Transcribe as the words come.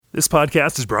This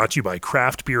podcast is brought to you by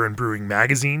Craft Beer and Brewing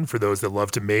Magazine for those that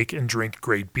love to make and drink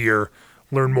great beer.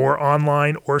 Learn more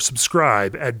online or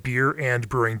subscribe at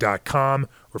beerandbrewing.com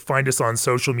or find us on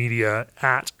social media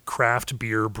at Craft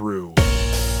Beer Brew.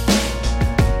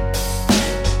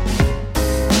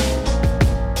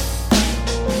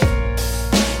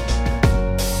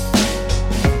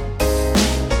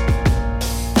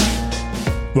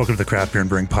 Welcome to the Craft Beer and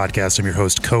Brewing Podcast. I'm your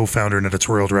host, co-founder and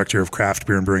editorial director of Craft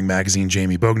Beer and Brewing Magazine,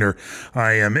 Jamie Bogner.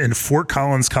 I am in Fort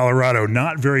Collins, Colorado,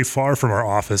 not very far from our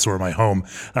office or my home,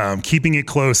 keeping it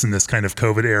close in this kind of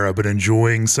COVID era, but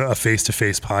enjoying a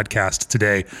face-to-face podcast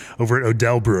today over at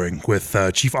Odell Brewing with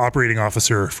Chief Operating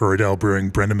Officer for Odell Brewing,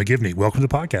 Brendan McGivney. Welcome to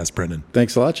the podcast, Brendan.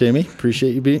 Thanks a lot, Jamie.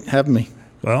 Appreciate you having me.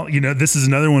 Well, you know, this is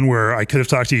another one where I could have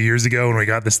talked to you years ago when we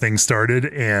got this thing started,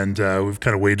 and we've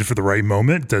kind of waited for the right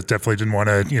moment. Definitely didn't want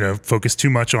to, focus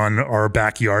too much on our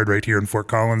backyard right here in Fort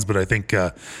Collins, but I think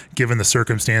given the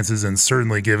circumstances and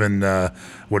certainly given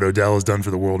what Odell has done for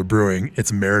the world of brewing,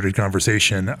 it's a merited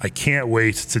conversation. I can't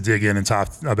wait to dig in and talk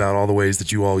about all the ways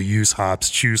that you all use hops,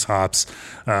 choose hops,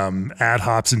 add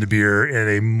hops into beer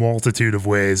in a multitude of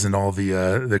ways, and all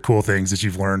the cool things that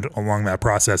you've learned along that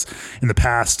process. In the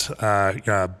past,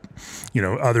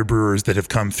 other brewers that have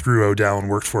come through Odell and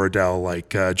worked for Odell, like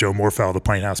Joe Morfeld of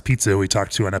Pint House Pizza, who we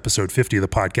talked to on episode 50 of the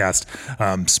podcast,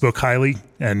 spoke highly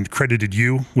and credited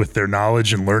you with their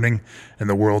knowledge and learning in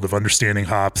the world of understanding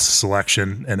hops,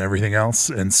 selection, and everything else.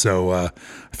 And so I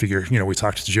figure, we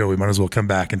talked to Joe, we might as well come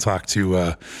back and talk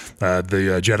to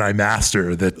the Jedi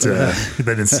Master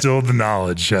that instilled the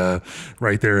knowledge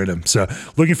right there in him. So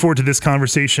looking forward to this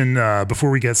conversation.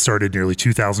 Before we get started, nearly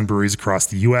 2,000 breweries across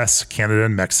the U.S., Canada,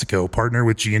 and Mexico partner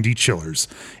with G&D Chillers.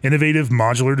 Innovative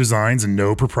modular designs and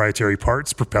no proprietary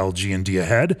parts propel G&D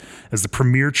ahead as the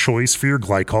premier choice for your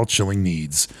glycol chilling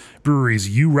needs. Breweries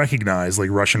you recognize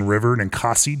like Russian River,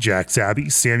 Ninkasi, Jack's Abbey,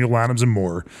 Samuel Adams, and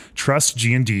more trust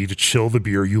G&D to chill the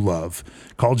beer you love.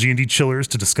 Call G&D Chillers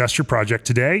to discuss your project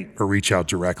today or reach out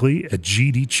directly at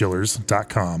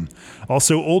gdchillers.com.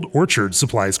 Also, Old Orchard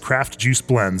supplies craft juice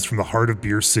blends from the heart of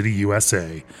Beer City,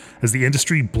 USA. As the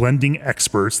industry blending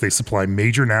experts, they supply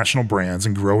major national brands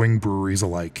and growing breweries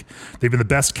alike. They've been the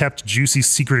best kept juicy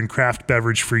secret in craft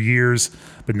beverage for years,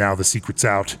 but now the secret's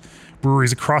out.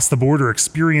 Breweries across the board are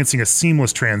experiencing a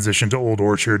seamless transition to Old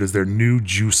Orchard as their new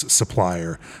juice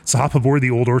supplier. So hop aboard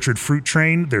the Old Orchard fruit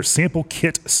train. Their sample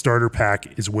kit starter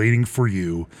pack is waiting for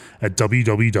you at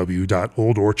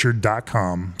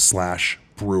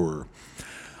www.oldorchard.com/brewer.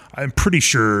 I'm pretty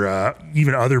sure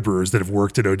even other brewers that have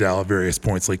worked at Odell at various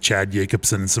points, like Chad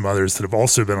Jacobson and some others that have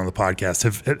also been on the podcast,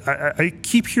 I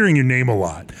keep hearing your name a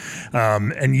lot.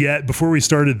 And yet, before we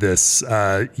started this,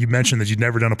 you mentioned that you'd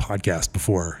never done a podcast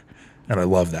before. And I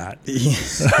love that.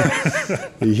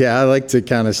 Yeah, I like to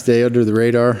kind of stay under the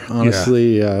radar,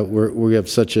 honestly. Yeah. We have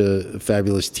such a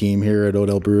fabulous team here at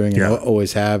Odell Brewing, and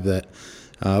always have that.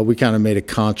 We kind of made a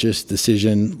conscious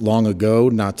decision long ago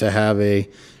not to have a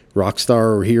rock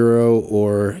star or hero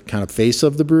or kind of face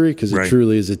of the brewery, because it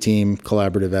truly is a team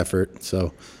collaborative effort.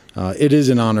 So it is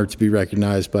an honor to be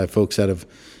recognized by folks that have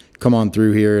come on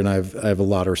through here, and I have a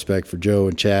lot of respect for Joe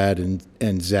and Chad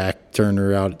and Zach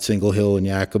Turner out at Single Hill and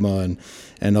Yakima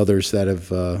and others that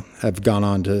have gone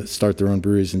on to start their own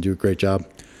breweries and do a great job.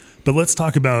 But let's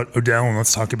talk about Odell and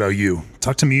let's talk about you.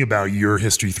 Talk to me about your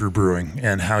history through brewing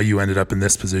and how you ended up in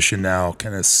this position now.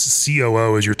 Kind of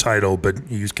COO is your title,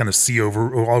 but you kind of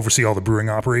oversee all the brewing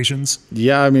operations.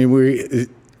 Yeah, I mean,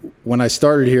 when I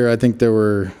started here, I think there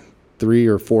were 3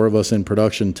 or 4 of us in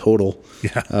production total.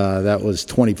 Yeah. That was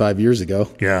 25 years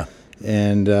ago. Yeah.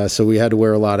 And so we had to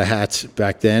wear a lot of hats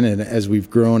back then. And as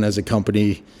we've grown as a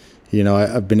company,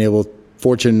 I've been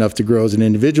fortunate enough to grow as an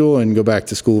individual and go back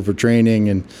to school for training,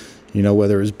 and,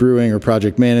 whether it was brewing or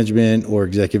project management or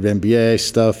executive MBA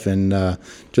stuff, and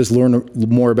just learn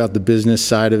more about the business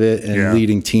side of it and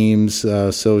leading teams. So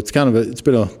it's been a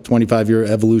 25-year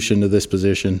evolution to this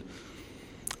position.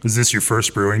 Is this your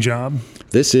first brewing job?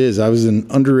 This is. I was an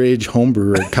underage home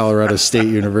brewer at Colorado State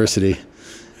University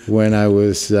when I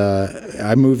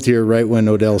moved here right when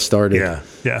Odell started.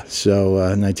 Yeah. So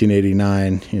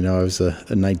 1989, I was a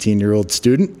 19-year-old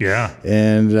student. Yeah.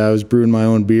 And I was brewing my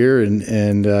own beer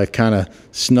and kind of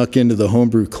snuck into the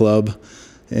homebrew club.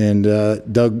 And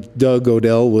Doug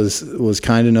Odell was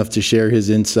kind enough to share his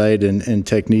insight and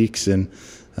techniques, and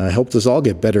helped us all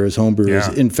get better as homebrewers.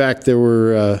 Yeah. In fact, there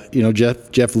were,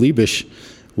 Jeff Liebisch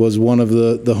was one of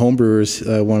the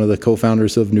homebrewers, one of the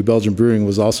co-founders of New Belgium Brewing,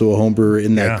 was also a homebrewer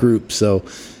in that group. So,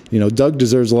 Doug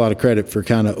deserves a lot of credit for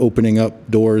kind of opening up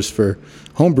doors for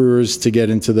homebrewers to get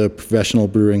into the professional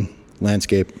brewing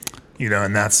landscape.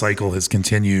 And that cycle has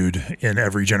continued in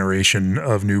every generation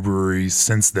of new breweries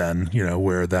since then,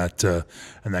 where that,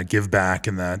 and that give back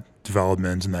and that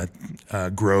development and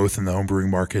that growth in the home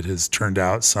brewing market has turned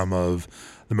out some of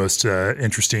the most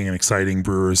interesting and exciting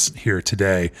brewers here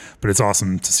today. But it's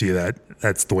awesome to see that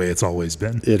that's the way it's always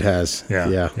been. It has.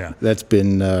 Yeah. That's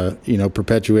been,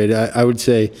 perpetuated. I would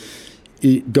say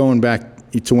going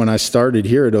back to when I started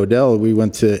here at Odell, we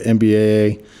went to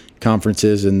MBAA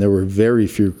conferences and there were very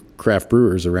few craft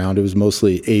brewers around. It was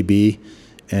mostly AB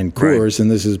and Coors, right.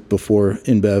 And this is before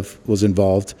InBev was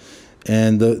involved.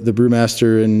 And the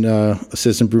brewmaster and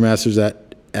assistant brewmasters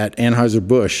at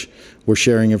Anheuser-Busch were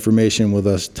sharing information with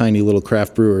us tiny little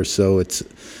craft brewers. So it's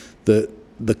the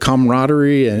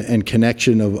camaraderie and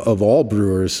connection of all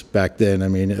brewers back then. I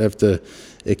mean, I have to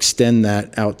extend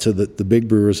that out to the big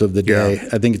brewers of the day. Yeah.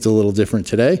 I think it's a little different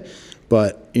today,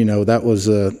 but that was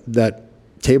that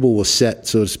table was set,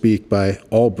 so to speak, by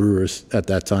all brewers at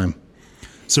that time.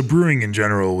 So brewing in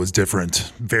general was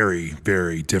different, very,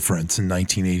 very different in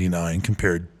 1989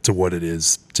 compared to what it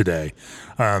is today.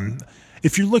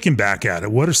 If you're looking back at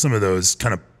it, what are some of those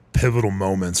kind of pivotal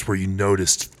moments where you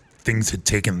noticed things had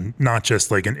taken not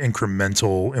just like an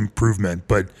incremental improvement,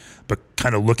 but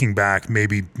kind of looking back,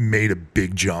 maybe made a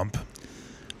big jump?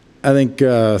 I think,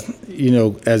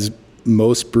 as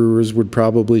most brewers would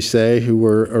probably say who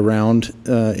were around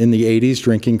in the 80s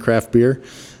drinking craft beer,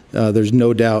 there's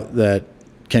no doubt that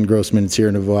Ken Grossman and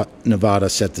Sierra Nevada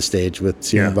set the stage with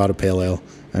Sierra Nevada Pale Ale.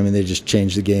 I mean, they just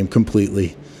changed the game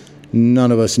completely.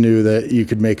 None of us knew that you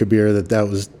could make a beer that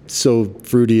was so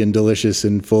fruity and delicious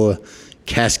and full of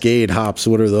Cascade hops.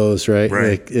 What are those, right?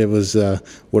 Like it was,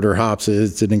 what are hops?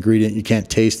 It's an ingredient you can't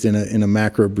taste in a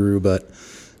macro brew, but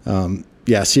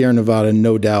Sierra Nevada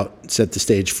no doubt set the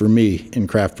stage for me in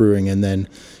craft brewing. And then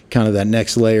kind of that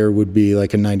next layer would be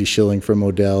like a 90 Shilling from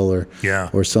Odell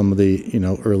or some of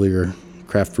the, earlier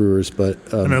craft brewers. But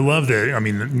and I love that. I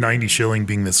mean, 90 Shilling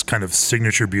being this kind of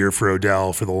signature beer for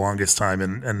Odell for the longest time,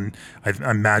 and I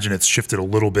imagine it's shifted a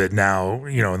little bit now,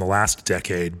 in the last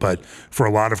decade. But for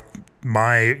a lot of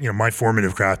my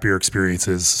formative craft beer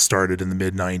experiences started in the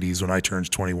mid 90s when I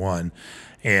turned 21.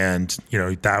 And,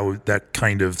 that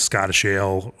kind of Scottish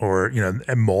ale or,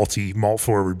 a malt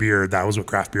forward beer, that was what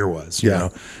craft beer was, you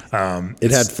know?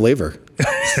 It had flavor.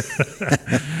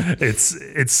 And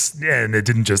it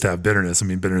didn't just have bitterness. I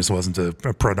mean, bitterness wasn't a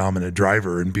predominant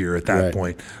driver in beer at that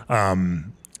point.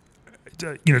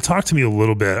 Talk to me a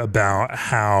little bit about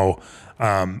how,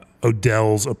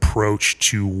 Odell's approach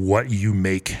to what you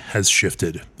make has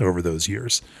shifted over those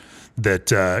years.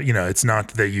 That, it's not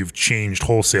that you've changed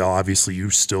wholesale. Obviously, you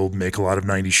still make a lot of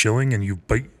 90 Shilling,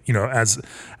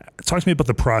 talk to me about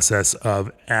the process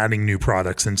of adding new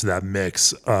products into that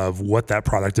mix of what that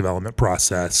product development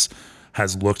process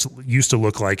used to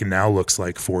look like and now looks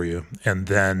like for you. And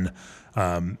then,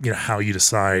 how you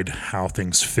decide how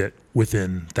things fit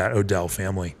within that Odell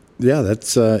family. Yeah,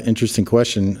 that's an interesting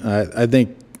question. I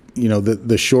think,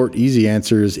 the short, easy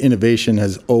answer is innovation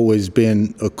has always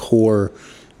been a core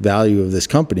value of this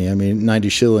company. I mean, 90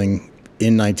 Shilling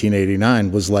in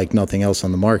 1989 was like nothing else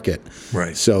on the market.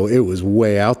 Right. So it was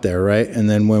way out there, right? And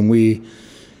then when we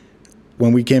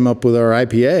came up with our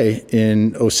IPA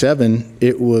in 2007,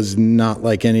 it was not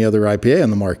like any other IPA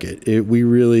on the market. We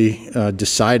really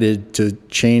decided to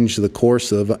change the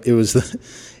course of it. Was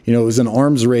it was an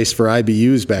arms race for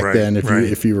IBUs back then,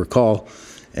 if you recall.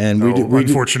 And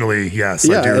unfortunately, yes,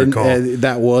 I do recall. And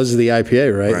that was the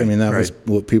IPA, right? I mean, that was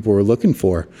what people were looking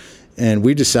for. And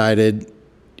we decided,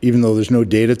 even though there's no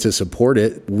data to support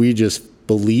it, we just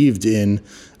believed in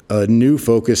a new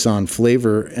focus on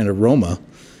flavor and aroma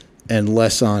and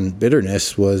less on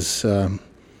bitterness was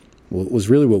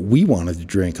really what we wanted to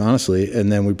drink, honestly.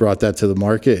 And then we brought that to the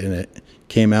market, and it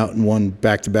came out and won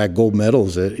back-to-back gold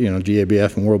medals at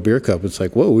GABF and World Beer Cup. It's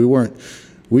like, whoa,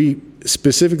 we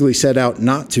specifically set out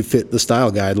not to fit the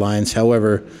style guidelines.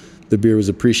 However, the beer was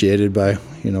appreciated by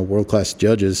world-class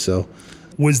judges. So,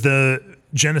 was the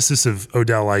genesis of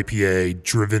Odell IPA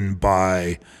driven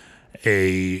by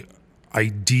a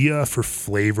idea for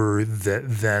flavor that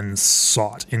then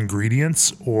sought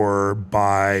ingredients, or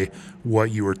by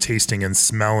what you were tasting and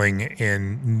smelling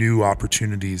in new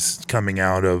opportunities coming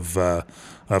out of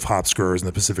hops growers in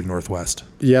the Pacific Northwest?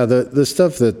 Yeah, the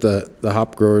stuff that the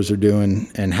hop growers are doing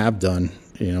and have done,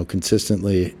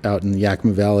 consistently out in the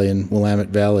Yakima Valley and Willamette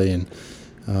Valley and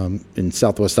in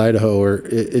Southwest Idaho,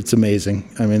 it's amazing.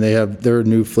 I mean, there are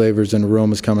new flavors and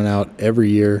aromas coming out every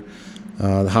year.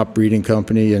 The Hop Breeding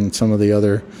Company and some of the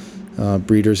other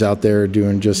breeders out there are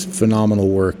doing just phenomenal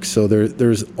work. So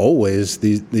there's always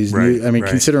these new. I mean,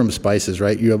 consider them spices,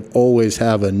 right? You always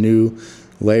have a new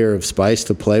layer of spice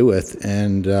to play with.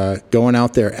 And going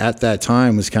out there at that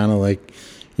time was kind of like,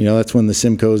 that's when the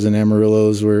Simcoes and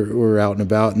Amarillos were out and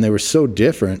about, and they were so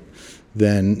different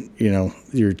than,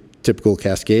 your typical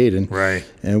Cascade. And, right.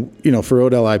 And, for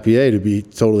Odell IPA, to be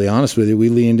totally honest with you, we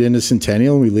leaned into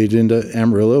Centennial, we leaned into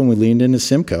Amarillo, and we leaned into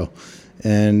Simcoe.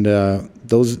 And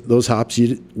those hops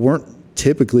weren't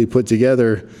typically put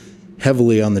together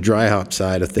heavily on the dry hop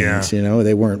side of things. Yeah.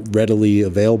 They weren't readily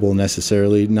available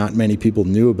necessarily. Not many people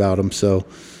knew about them. So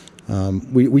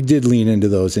we did lean into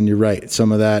those. And you're right.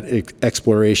 Some of that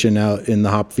exploration out in the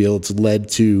hop fields led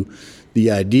to the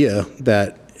idea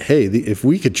that, hey, if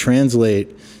we could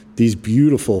translate these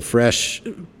beautiful, fresh,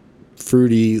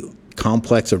 fruity,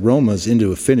 complex aromas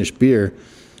into a finished beer,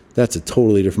 that's a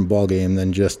totally different ballgame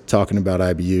than just talking about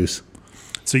IBUs.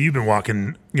 So you've been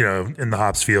walking, in the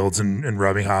hops fields and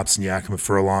rubbing hops in Yakima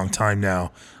for a long time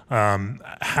now.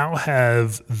 How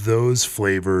have those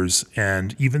flavors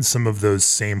and even some of those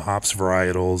same hops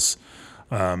varietals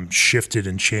shifted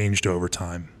and changed over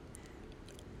time?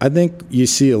 I think you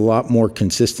see a lot more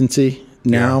consistency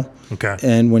now. Yeah. Okay.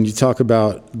 And when you talk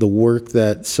about the work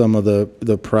that some of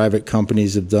the private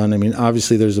companies have done, I mean,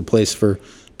 obviously there's a place for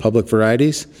public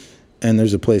varieties and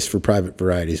there's a place for private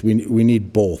varieties. We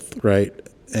need both, right?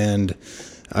 And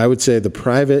I would say the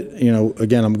private,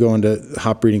 again, I'm going to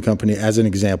Hop Breeding Company as an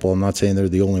example. I'm not saying they're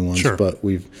the only ones, sure. But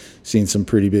we've seen some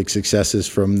pretty big successes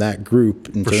from that group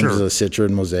in terms of Citra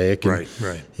and Mosaic. And,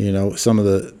 right. Some of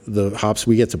the hops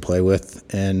we get to play with,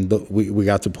 and we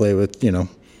got to play with,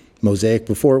 Mosaic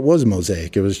before it was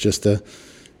Mosaic. It was just it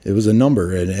was a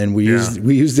number, and we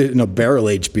used it in a barrel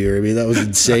aged beer. I mean, that was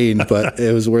insane, but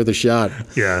it was worth a shot.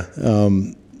 Yeah.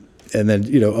 And then,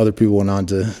 other people went on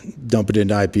to dump it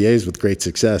into IPAs with great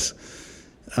success.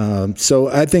 So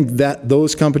I think that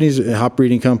those companies, Hop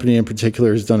Breeding Company in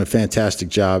particular, has done a fantastic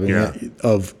job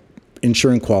of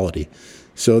ensuring quality.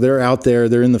 So they're out there,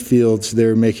 they're in the fields,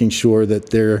 they're making sure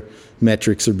that their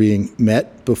metrics are being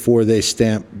met before they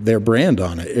stamp their brand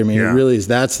on it. I mean, it really is,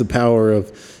 that's the power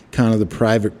of kind of the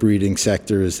private breeding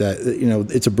sector, is that,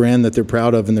 it's a brand that they're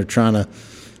proud of and they're trying to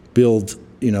build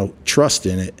trust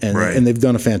in it, and they've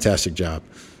done a fantastic job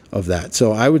of that.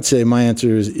 So I would say my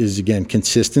answer is again,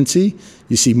 consistency.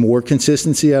 You see more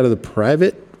consistency out of the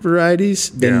private varieties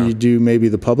than you do maybe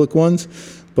the public ones,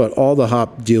 but all the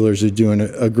hop dealers are doing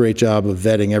a great job of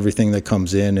vetting everything that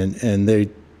comes in, and they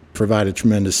provide a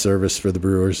tremendous service for the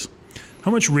brewers.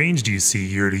 How much range do you see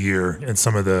year to year in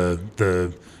some of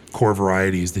the core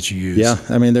varieties that you use? Yeah,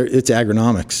 I mean, it's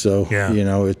agronomics, so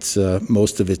it's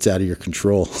most of it's out of your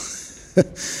control.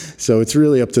 So it's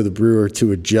really up to the brewer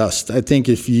to adjust. I think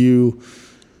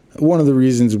one of the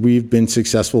reasons we've been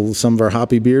successful with some of our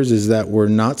hoppy beers is that we're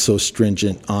not so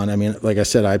stringent on, I mean, like I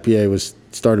said, IPA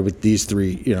started with these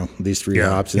three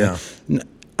hops. Yeah.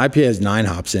 IPA has 9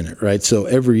 hops in it, right? So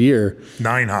every year,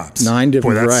 9 hops, 9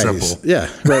 different that's varieties. Simple. Yeah,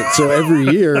 right. So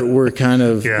every year we're kind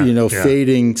of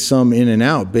fading some in and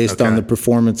out based on the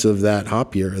performance of that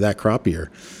hop year or that crop year.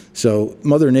 So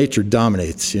Mother Nature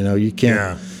dominates. You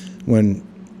can't when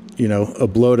a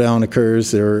blowdown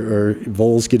occurs or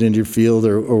voles get into your field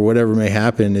or whatever may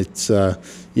happen. It's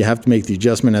you have to make the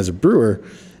adjustment as a brewer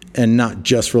and not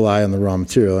just rely on the raw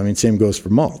material. I mean, same goes for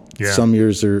malt. Yeah. Some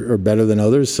years are better than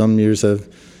others. Some years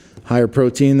have higher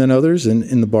protein than others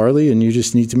in the barley, and you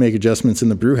just need to make adjustments in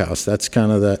the brew house. That's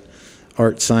kind of that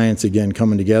art science again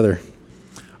coming together.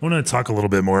 I want to talk a little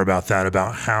bit more about that,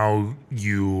 about how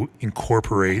you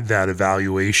incorporate that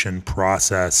evaluation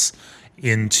process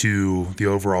into the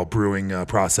overall brewing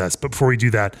process. But before we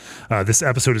do that, this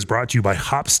episode is brought to you by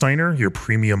Hopsteiner, your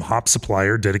premium hop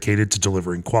supplier dedicated to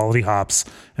delivering quality hops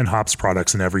and hops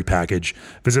products in every package.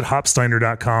 Visit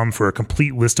hopsteiner.com for a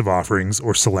complete list of offerings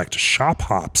or select shop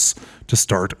hops to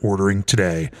start ordering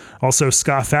today. Also,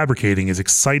 Ska Fabricating is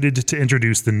excited to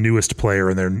introduce the newest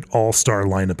player in their all-star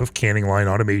lineup of canning line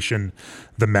automation,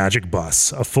 the Magic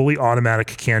Bus, a fully automatic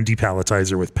can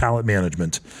depalletizer with pallet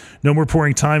management. No more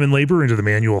pouring time and labor into the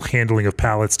manual handling of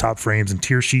pallets, top frames, and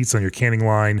tier sheets on your canning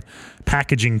line.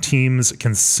 Packaging teams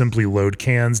can simply load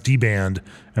cans, deband,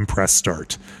 and press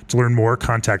start. To learn more,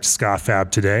 contact Ska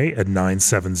Fab today at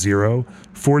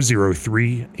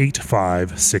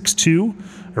 970-403-8562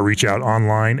 or reach out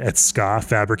online at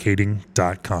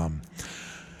skafabricating.com.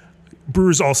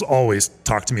 Brewers also always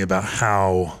talk to me about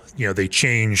how they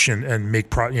change and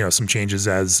make some changes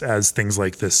as things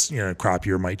like this crop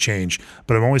year might change.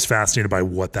 But I'm always fascinated by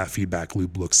what that feedback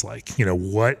loop looks like.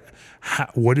 What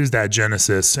is that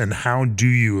genesis, and how do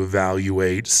you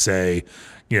evaluate, say,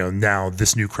 now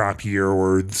this new crop year,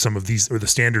 or some of these, or the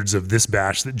standards of this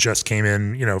batch that just came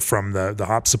in, from the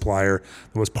hop supplier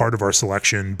that was part of our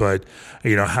selection. But,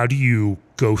 how do you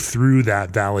go through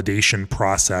that validation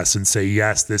process and say,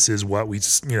 yes, this is what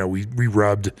we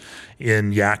rubbed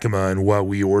in Yakima and what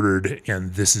we ordered,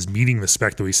 and this is meeting the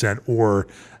spec that we sent, or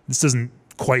this doesn't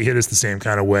quite hit us the same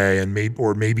kind of way, and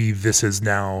maybe this is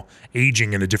now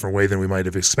aging in a different way than we might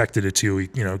have expected it to,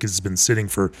 because it's been sitting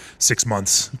for 6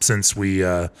 months since we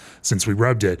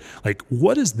rubbed it. Like,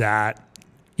 what is that?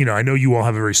 I know you all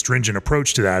have a very stringent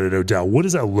approach to that at Odell. What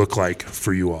does that look like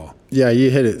for you all? Yeah,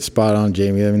 you hit it spot on,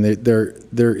 Jamie. I mean,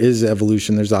 there is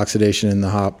evolution. There's oxidation in the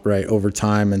hop, right, over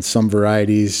time, and some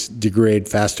varieties degrade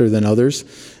faster than others.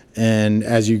 And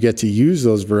as you get to use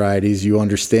those varieties, you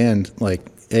understand, like,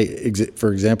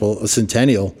 for example, a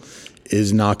Centennial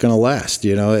is not going to last.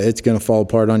 It's going to fall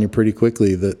apart on you pretty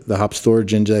quickly. The hop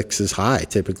storage index is high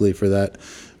typically for that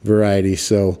variety.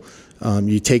 So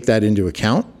you take that into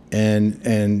account.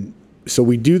 And so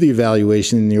we do the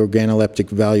evaluation, the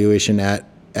organoleptic evaluation at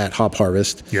hop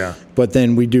harvest. Yeah. But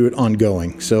then we do it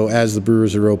ongoing. So as the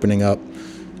brewers are opening up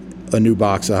a new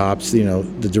box of hops,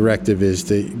 the directive is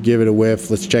to give it a whiff.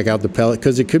 Let's check out the pellet,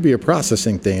 because it could be a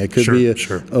processing thing. It could be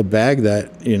a bag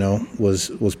that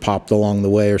was popped along the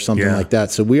way or something like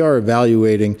that. So we are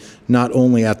evaluating not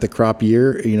only at the crop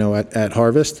year, at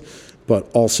harvest, but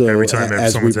also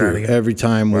every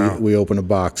time we open a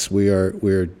box,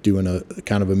 we're doing a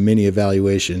kind of a mini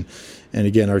evaluation. And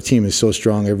again, our team is so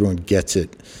strong; everyone gets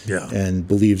it, and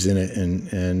believes in it,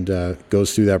 and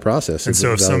goes through that process. And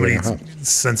so, if somebody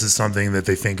senses something that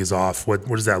they think is off, what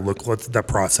does that look? What's that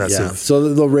process? Yeah.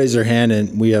 So they'll raise their hand,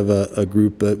 and we have a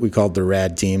group that we call the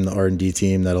RAD team, the R&D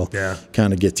team, that'll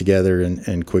kind of get together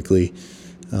and quickly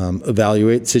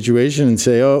evaluate the situation and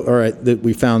say, oh, all right,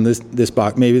 we found this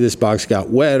box. Maybe this box got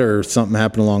wet or something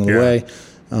happened along the way.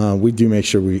 We do make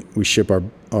sure we ship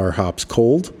our hops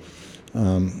cold.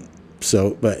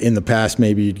 But in the past,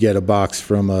 maybe you'd get a box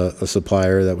from a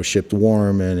supplier that was shipped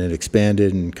warm and it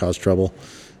expanded and caused trouble.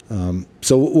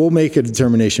 So we'll make a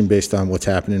determination based on what's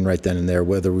happening right then and there,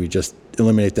 whether we just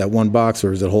eliminate that one box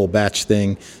or is it a whole batch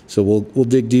thing. So we'll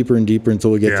dig deeper and deeper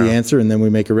until we get the answer, and then we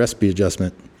make a recipe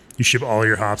adjustment. You ship all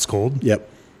your hops cold? Yep.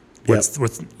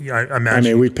 I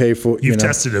imagine. We pay for. You've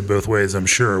tested it both ways, I'm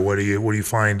sure. What do you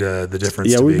find the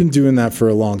difference? Yeah, we've been doing that for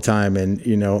a long time,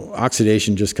 and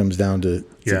oxidation just comes down to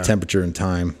temperature and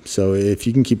time. So if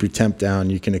you can keep your temp down,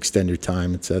 you can extend your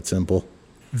time. It's that simple.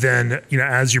 Then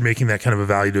as you're making that kind of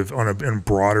evaluative in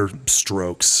broader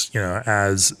strokes,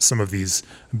 as some of these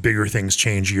bigger things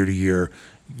change year to year,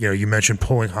 you mentioned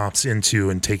pulling hops into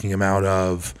and taking them out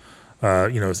of.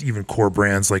 Even core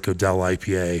brands like Odell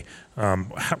IPA.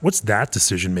 What's that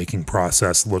decision-making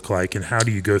process look like, and how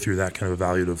do you go through that kind of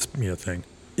evaluative, thing?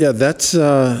 Yeah, that's,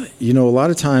 a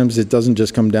lot of times it doesn't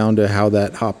just come down to how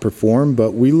that hop performed,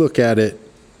 but we look at it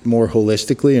more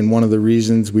holistically. And one of the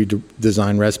reasons we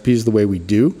design recipes the way we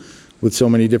do with so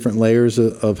many different layers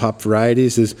of hop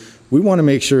varieties is we want to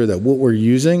make sure that what we're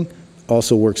using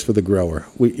also works for the grower.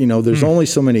 There's only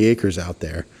so many acres out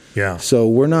there. Yeah. So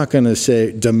we're not going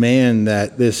to demand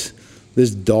that this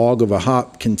dog of a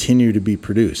hop continue to be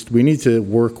produced. We need to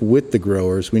work with the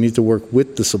growers. We need to work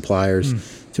with the suppliers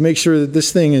to make sure that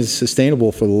this thing is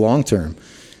sustainable for the long term.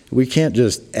 We can't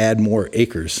just add more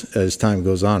acres as time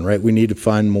goes on, right? We need to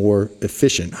find more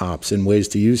efficient hops and ways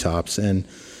to use hops. And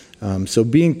so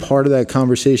being part of that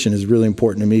conversation is really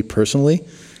important to me personally,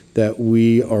 that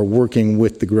we are working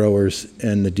with the growers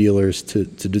and the dealers to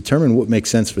determine what makes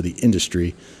sense for the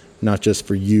industry, not just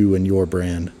for you and your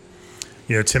brand.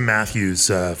 Tim Matthews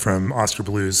from Oscar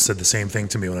Blues said the same thing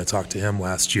to me when I talked to him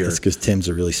last year. That's because Tim's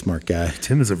a really smart guy.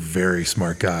 Tim is a very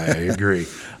smart guy. I agree.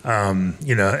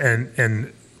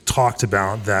 And talked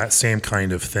about that same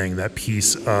kind of thing, that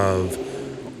piece of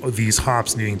these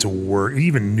hops needing to work,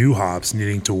 even new hops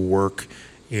needing to work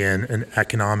in an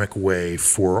economic way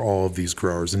for all of these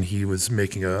growers. And he was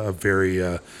making a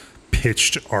very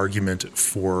pitched argument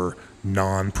for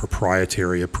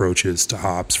non-proprietary approaches to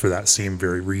hops for that same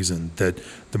very reason, that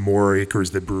the more acres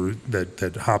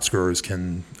that hops growers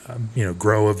can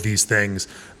grow of these things,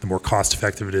 the more cost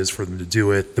effective it is for them to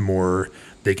do it, the more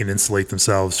they can insulate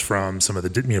themselves from some of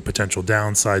the potential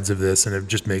downsides of this, and it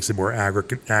just makes it more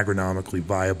agronomically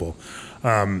viable.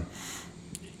 But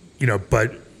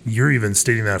you're even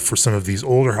stating that for some of these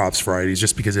older hops varieties,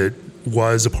 just because it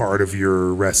was a part of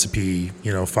your recipe,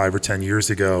 5 or 10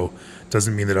 years ago,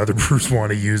 doesn't mean that other brewers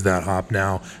want to use that hop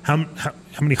now. How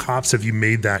many hops have you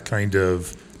made that kind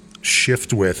of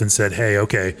shift with and said, hey,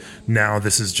 okay, now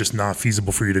this is just not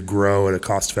feasible for you to grow at a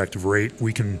cost-effective rate.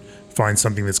 We can find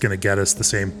something that's going to get us the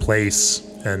same place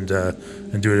and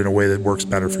do it in a way that works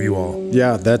better for you all.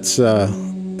 Yeah, that's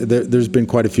there's been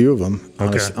quite a few of them,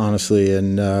 honestly,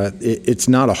 and it's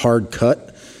not a hard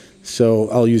cut. So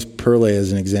I'll use Perle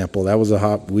as an example. That was a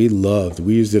hop we loved.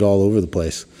 We used it all over the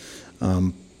place,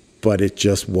 but it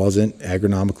just wasn't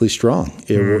agronomically strong.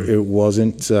 It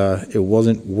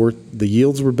wasn't worth. The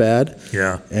yields were bad,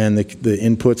 and the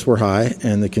inputs were high,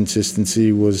 and the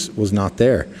consistency was not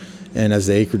there. And as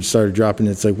the acreage started dropping,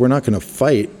 it's like, we're not going to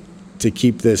fight to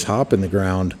keep this hop in the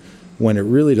ground when it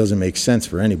really doesn't make sense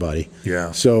for anybody.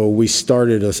 Yeah. So we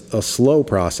started a slow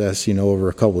process, over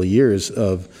a couple of years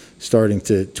of starting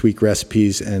to tweak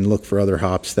recipes and look for other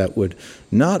hops that would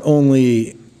not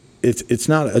only, it's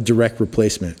not a direct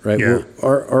replacement, right? Yeah.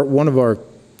 One of our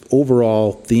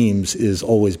overall themes is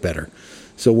always better.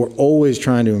 So we're always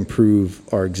trying to improve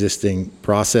our existing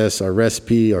process, our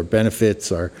recipe, our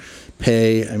benefits, our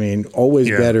pay. I mean, always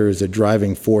better is a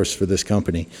driving force for this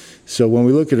company. So when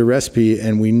we look at a recipe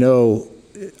and we know,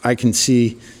 I can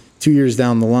see 2 years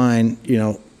down the line,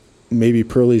 maybe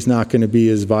Perle's not going to be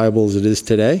as viable as it is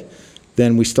today,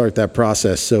 then we start that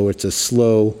process. So it's a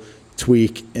slow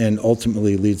tweak and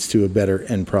ultimately leads to a better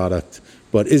end product,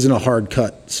 but isn't a hard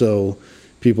cut. So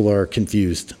people are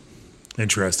confused.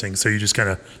 Interesting. So you just kind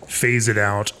of phase it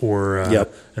out and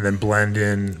then blend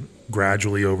in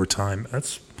gradually over time.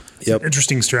 That's an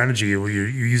interesting strategy. You're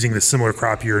using the similar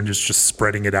crop year and just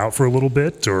spreading it out for a little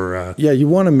bit, or you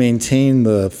want to maintain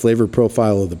the flavor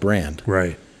profile of the brand.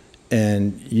 Right.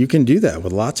 And you can do that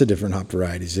with lots of different hop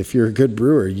varieties. If you're a good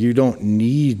brewer, you don't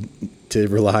need to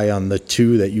rely on the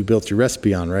two that you built your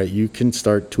recipe on, right? You can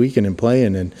start tweaking and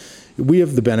playing. And we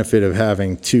have the benefit of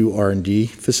having 2 R&D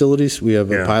facilities. We have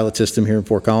a pilot system here in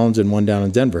Fort Collins and one down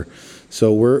in Denver.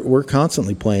 So we're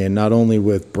constantly playing not only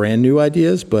with brand new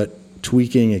ideas, but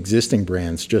tweaking existing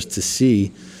brands just to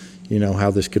see, how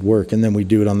this could work. And then we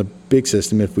do it on the big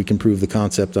system if we can prove the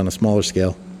concept on a smaller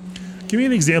scale. Give me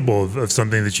an example of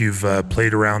something that you've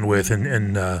played around with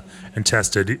and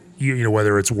tested,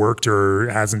 whether it's worked or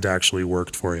hasn't actually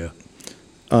worked for you.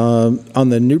 On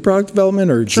the new product development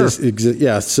or Sure. So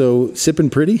Sippin'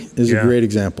 Pretty is a great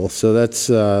example. So that's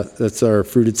our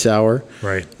fruited sour.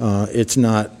 Right. It's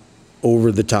not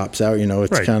over the top sour,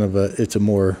 it's kind of it's a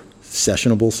more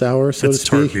sessionable sour, so to speak. It's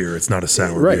tart beer. It's not a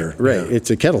sour beer. Right. Yeah. It's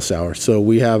a kettle sour. So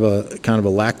we have a kind of a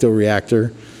lacto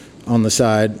reactor on the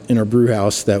side in our brew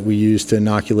house that we use to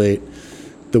inoculate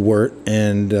the wort,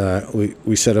 and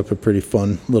we set up a pretty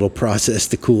fun little process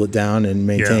to cool it down and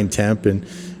maintain temp, and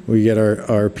we get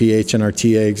our pH and our TA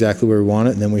exactly where we want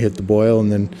it, and then we hit the boil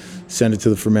and then send it to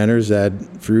the fermenters, add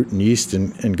fruit and yeast,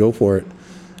 and go for it.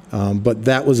 But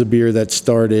that was a beer that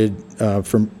started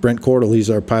from Brent Cordell. He's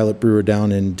our pilot brewer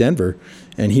down in Denver,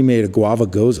 and he made a guava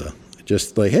goza.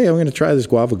 Just like, hey, I'm going to try this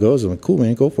guava goza. I'm like, cool,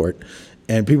 man, go for it.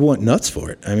 And people went nuts for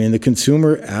it. I mean, the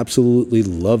consumer absolutely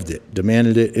loved it,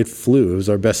 demanded it. It flew. It was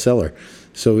our best seller.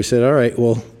 So we said, all right,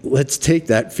 well, let's take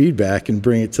that feedback and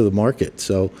bring it to the market.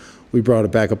 So we brought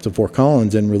it back up to Fort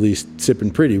Collins and released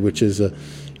Sippin' Pretty, which is a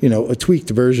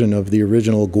tweaked version of the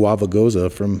original guava goza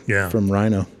from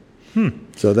Rhino.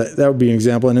 So that would be an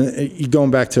example. And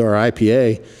going back to our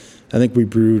IPA, I think we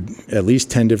brewed at least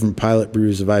 10 different pilot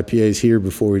brews of IPAs here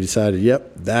before we decided,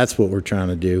 that's what we're trying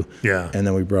to do. Yeah. And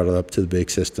then we brought it up to the big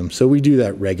system. So we do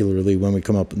that regularly when we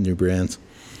come up with new brands.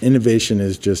 Innovation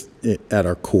is just at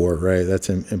our core, right? That's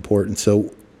important.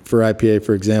 So for IPA,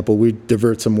 for example, we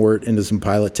divert some wort into some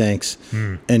pilot tanks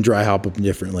and dry hop them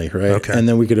differently, right? Okay. And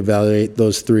then we could evaluate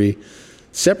those 3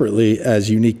 separately as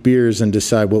unique beers and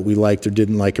decide what we liked or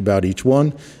didn't like about each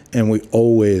one. And we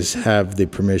always have the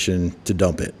permission to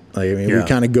dump it. We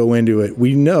kind of go into it.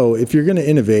 We know if you're going to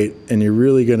innovate and you're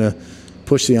really going to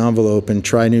push the envelope and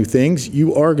try new things,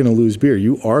 you are going to lose beer.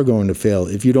 You are going to fail.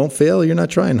 If you don't fail, you're not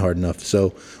trying hard enough.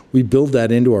 So we build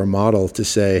that into our model to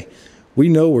say, we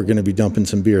know we're going to be dumping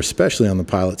some beer, especially on the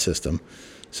pilot system.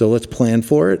 So let's plan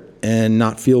for it and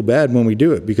not feel bad when we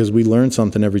do it, because we learn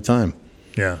something every time.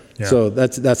 Yeah. So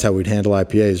that's how we'd handle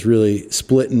IPAs, really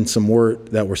splitting some wort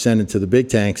that we're sending to the big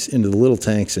tanks into the little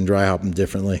tanks and dry hop them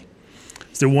differently.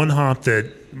 Is there one hop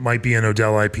that might be an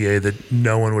Odell IPA that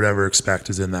no one would ever expect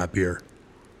is in that beer?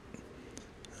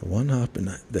 One hop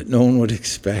that no one would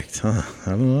expect, huh?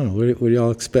 I don't know. What do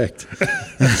y'all expect?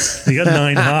 You got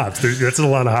 9 hops. That's a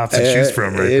lot of hops to choose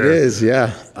from, right there. It is,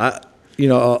 yeah.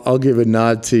 I'll give a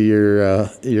nod to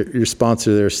your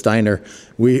sponsor there, Steiner.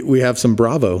 We have some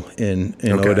Bravo in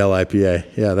Odell IPA.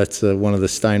 Yeah, that's one of the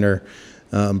Steiner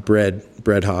bred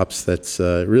bread hops. That's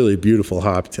really beautiful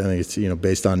hop. I think it's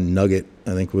based on Nugget.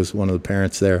 I think was one of the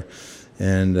parents there,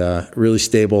 and really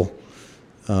stable,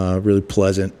 really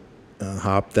pleasant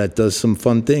hop that does some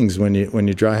fun things when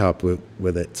you dry hop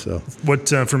with it. So, what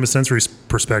from a sensory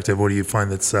perspective, what do you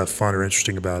find that's fun or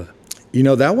interesting about it?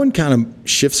 That one kind of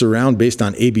shifts around based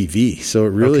on ABV, so it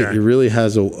really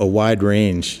has a wide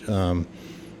range.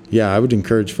 I would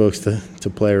encourage folks to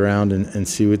play around and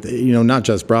see what not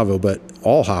just Bravo, but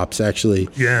all hops actually.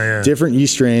 Yeah. Different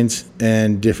yeast strains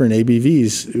and different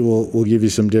ABVs will give you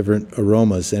some different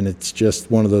aromas, and it's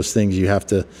just one of those things you got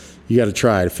to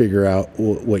try to figure out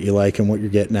what you like and what you're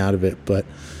getting out of it. But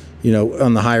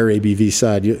on the higher ABV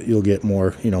side, you'll get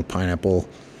more pineapple.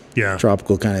 Yeah.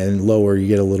 Tropical kind of, and lower you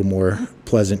get a little more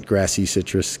pleasant grassy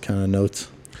citrus kind of notes.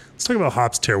 Let's talk about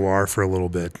hops terroir for a little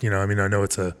bit. I know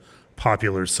it's a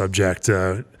popular subject,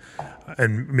 and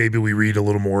maybe we read a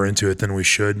little more into it than we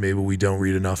should. Maybe we don't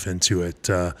read enough into it.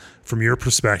 From your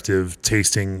perspective,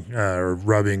 tasting or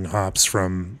rubbing hops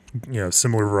from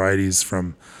similar varieties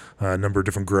from a number of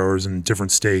different growers in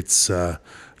different states,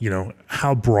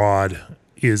 how broad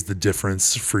is the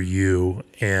difference for you,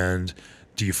 and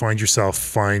do you find yourself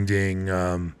finding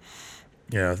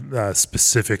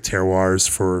specific terroirs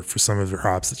for some of your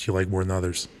hops that you like more than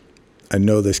others? I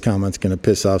know this comment's going to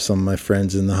piss off some of my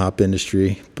friends in the hop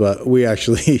industry, but we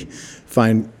actually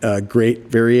find great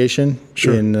variation.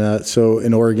 Sure. So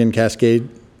an Oregon Cascade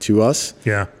to us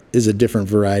is a different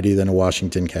variety than a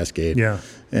Washington Cascade. Yeah.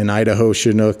 An Idaho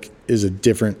Chinook is a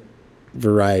different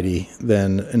variety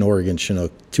than an Oregon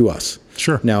Chinook to us.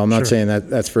 Sure. Now, I'm not saying that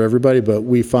that's for everybody, but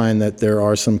we find that there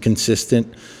are some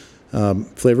consistent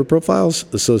flavor profiles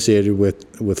associated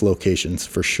with locations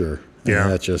for sure. Yeah.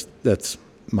 And that's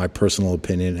my personal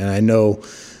opinion. And I know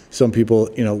some people,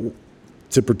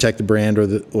 to protect the brand or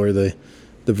the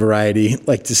variety,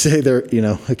 like to say they're,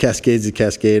 a Cascade's a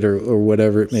Cascade or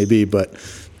whatever it may be, but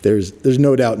there's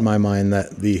no doubt in my mind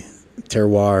that the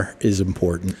terroir is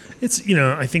important. It's,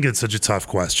 I think it's such a tough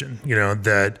question,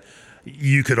 that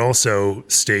you could also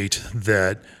state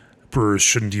that brewers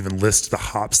shouldn't even list the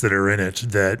hops that are in it,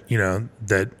 that,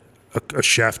 that a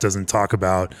chef doesn't talk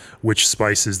about which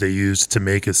spices they use to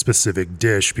make a specific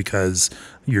dish because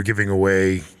you're giving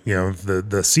away,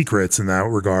 the secrets in that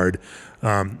regard.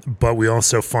 But we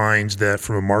also find that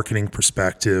from a marketing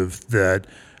perspective that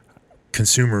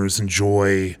consumers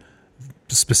enjoy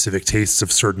specific tastes of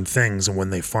certain things, and when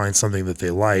they find something that they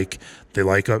like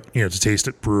to taste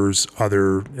at brewers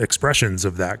other expressions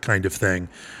of that kind of thing.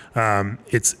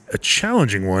 It's a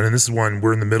challenging one, and this is one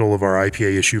we're in the middle of our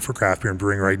IPA issue for craft beer and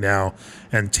brewing right now,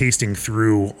 and tasting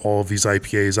through all of these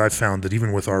IPAs, I've found that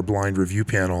even with our blind review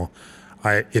panel,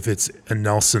 if it's a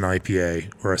Nelson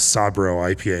IPA or a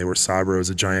Sabro IPA where Sabro is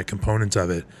a giant component of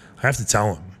it, I have to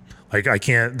tell them,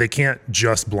 they can't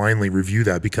just blindly review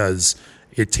that because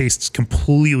it tastes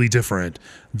completely different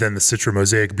than the Citra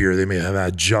Mosaic beer they may have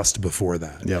had just before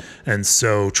that. Yep. And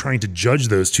so trying to judge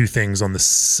those two things on the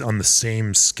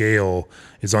same scale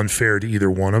is unfair to either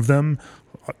one of them.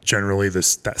 Generally, that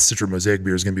Citra Mosaic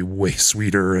beer is going to be way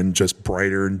sweeter and just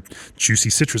brighter and juicy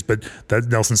citrus, but that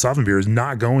Nelson Sauvin beer is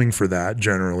not going for that.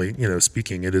 Generally,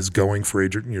 speaking, it is going for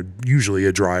usually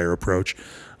a drier approach.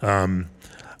 And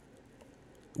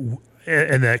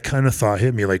that kind of thought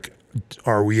hit me like,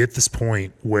 are we at this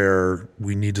point where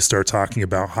we need to start talking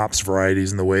about hops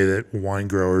varieties in the way that wine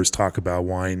growers talk about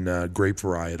wine grape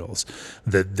varietals,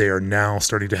 that they are now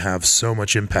starting to have so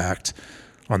much impact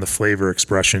on the flavor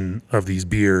expression of these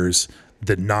beers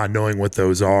that not knowing what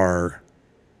those are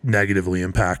negatively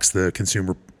impacts the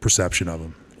consumer perception of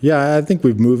them? Yeah, I think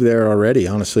we've moved there already,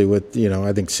 honestly, with,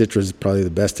 I think Citra is probably the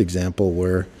best example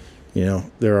where,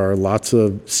 there are lots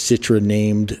of Citra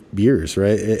named beers,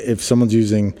 right? If someone's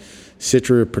using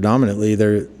Citra predominantly,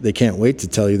 they can't wait to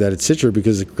tell you that it's Citra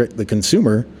because the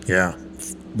consumer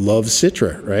loves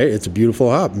Citra, right? It's a beautiful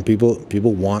hop, and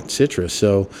people want Citra.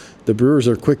 So the brewers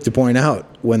are quick to point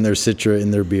out when there's Citra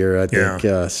in their beer, I think.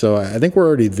 Yeah. So I think we're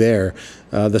already there.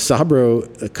 The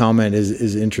Sabro comment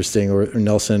is interesting, or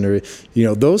Nelson, or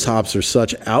those hops are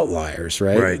such outliers,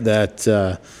 right?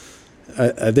 That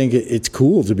I think it's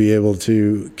cool to be able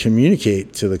to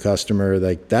communicate to the customer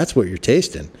like that's what you're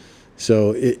tasting.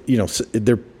 So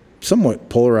they're somewhat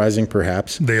polarizing,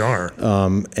 perhaps. They are.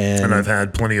 And I've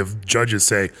had plenty of judges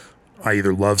say, I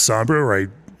either love Sabro or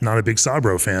I'm not a big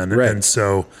Sabro fan. Right. And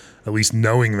so at least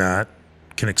knowing that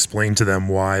can explain to them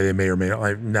why they may or may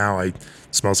not. Now I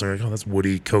smell something like, oh, that's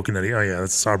woody, coconutty. Oh, yeah,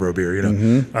 that's a Sabro beer.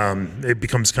 Mm-hmm. It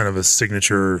becomes kind of a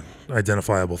signature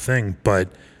identifiable thing. But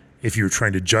if you're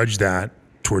trying to judge that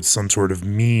towards some sort of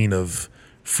mean of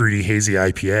fruity, hazy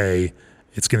IPA,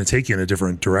 it's going to take you in a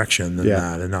different direction than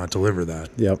that and not deliver that.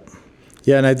 Yep.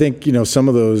 Yeah, and I think, some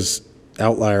of those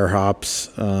outlier hops,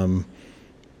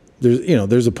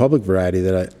 there's a public variety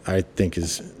that I think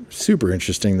is super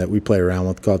interesting that we play around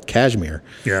with called Cashmere.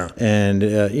 Yeah. And,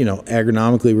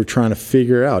 agronomically, we're trying to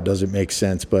figure out, does it make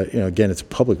sense? But, again, it's a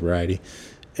public variety.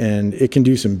 And it can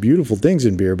do some beautiful things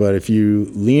in beer, but if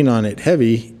you lean on it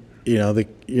heavy,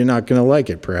 you're not going to like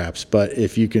it perhaps. But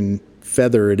if you can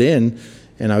feather it in,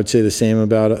 and I would say the same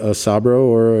about a Sabro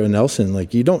or a Nelson,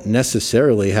 like you don't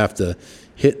necessarily have to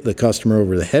hit the customer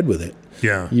over the head with it.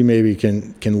 Yeah. You maybe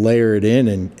can layer it in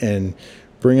and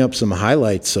bring up some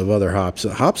highlights of other hops.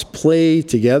 Hops play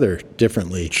together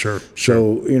differently. Sure.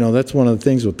 So, that's one of the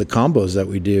things with the combos that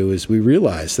we do is we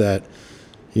realize that,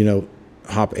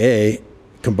 hop A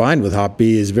combined with hop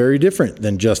B is very different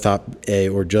than just hop A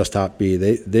or just hop B.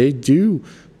 They do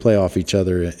play off each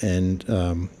other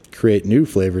and create new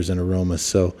flavors and aromas.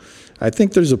 So I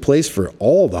think there's a place for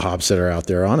all the hops that are out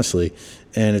there, honestly,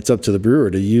 and it's up to the brewer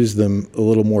to use them a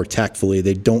little more tactfully.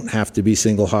 They don't have to be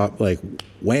single hop, like,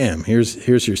 wham, here's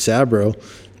your Sabro,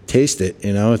 taste it.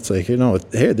 It's like,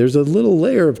 hey, there's a little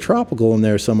layer of tropical in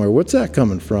there somewhere. What's that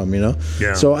coming from,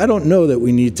 Yeah. So I don't know that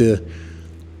we need to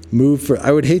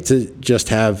I would hate to just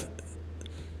have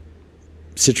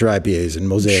Citra IPAs and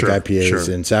Mosaic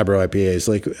IPAs and Sabro IPAs.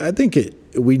 Like, I think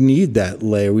we need that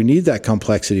layer. We need that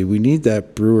complexity. We need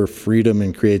that brewer freedom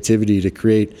and creativity to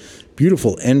create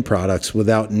beautiful end products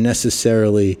without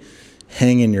necessarily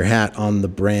hanging your hat on the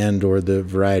brand or the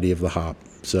variety of the hop.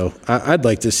 So I'd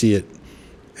like to see it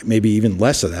maybe even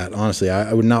less of that, honestly.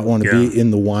 I would not want to be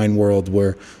in the wine world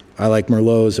where I like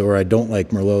Merlots or I don't like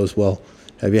Merlots. Well,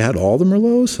 have you had all the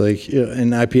Merlots? Like,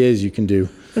 in IPAs you can do.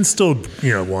 And still,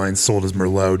 wines sold as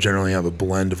Merlot generally have a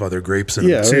blend of other grapes in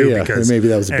them too. Yeah, because maybe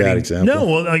that was a bad example. No,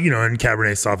 well, and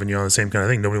Cabernet Sauvignon, the same kind of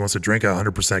thing. Nobody wants to drink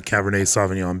 100% Cabernet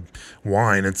Sauvignon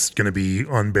wine. It's going to be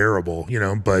unbearable,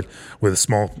 but with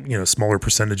smaller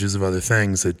percentages of other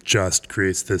things, it just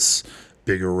creates this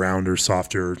bigger, rounder,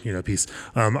 softer, piece.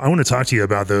 I want to talk to you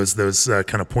about those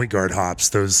kind of point guard hops,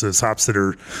 those hops that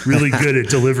are really good at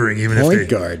delivering, even point if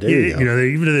they, guard, there you go.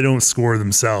 Even if they don't score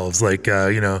themselves, like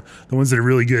the ones that are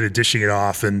really good at dishing it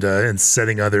off and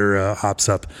setting other hops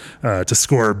up to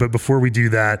score. But before we do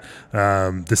that,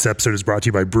 this episode is brought to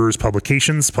you by Brewers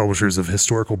Publications, publishers of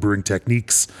Historical Brewing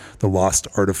Techniques, The Lost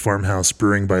Art of Farmhouse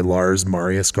Brewing by Lars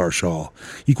Marius Garshall.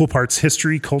 Equal parts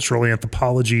history, cultural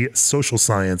anthropology, social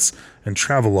science, and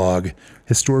travelogue.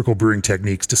 Historical Brewing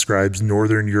Techniques describes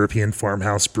Northern European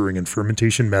farmhouse brewing and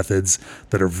fermentation methods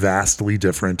that are vastly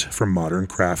different from modern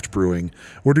craft brewing.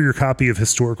 Order your copy of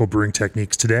Historical Brewing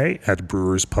Techniques today at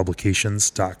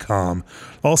brewerspublications.com.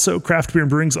 Also, Craft Beer and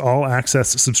Brewing's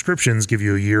all-access subscriptions give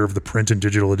you a year of the print and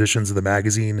digital editions of the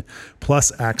magazine,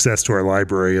 plus access to our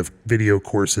library of video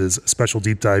courses, special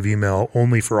deep dive email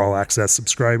only for all-access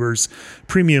subscribers,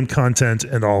 premium content,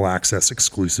 and all-access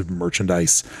exclusive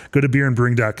merchandise. Go to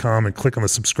beerandbrewing.com and click on the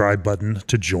subscribe button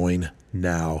to join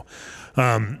now.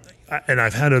 And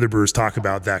I've had other brewers talk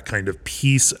about that kind of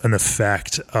piece and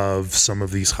effect of some of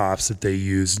these hops that they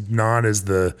use, not as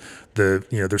their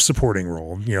supporting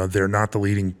role. They're not the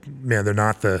leading man. They're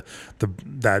not that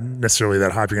necessarily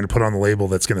that hop you're going to put on the label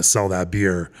that's going to sell that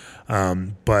beer.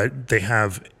 But they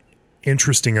have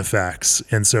interesting effects.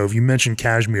 And so if you mentioned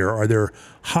Cashmere, are there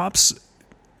hops,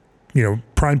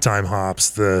 primetime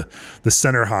hops, the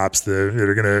center hops that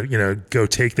are going to, go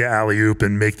take the alley-oop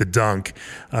and make the dunk,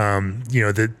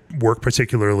 that work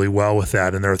particularly well with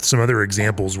that? And there are some other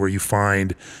examples where you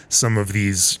find some of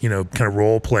these, kind of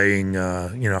role-playing,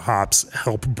 hops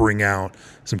help bring out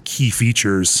some key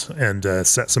features and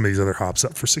set some of these other hops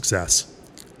up for success.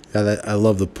 Yeah, I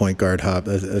love the point guard hop.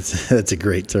 That's a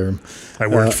great term. I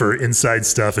worked for Inside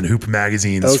Stuff and Hoop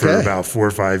magazines for about 4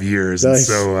 or 5 years. Nice. And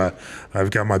so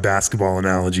I've got my basketball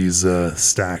analogies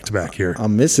stacked back here.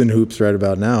 I'm missing hoops right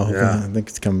about now. Yeah. I think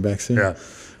it's coming back soon.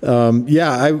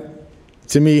 Yeah.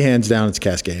 To me, hands down, it's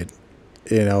Cascade.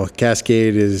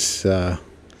 Cascade is,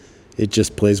 it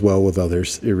just plays well with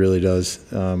others. It really does.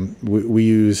 We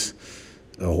use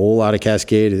a whole lot of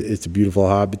Cascade. It's a beautiful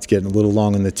hop. It's getting a little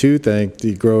long in the tooth. I think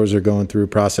the growers are going through a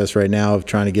process right now of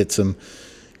trying to get some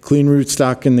clean root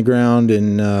stock in the ground,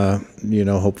 and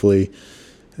hopefully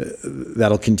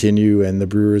that'll continue, and the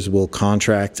brewers will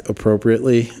contract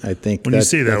appropriately. I think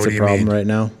that's a problem right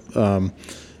now. I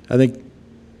think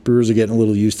brewers are getting a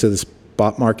little used to the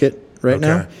spot market right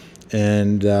now,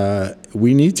 and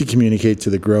we need to communicate to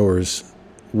the growers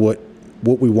what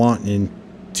we want in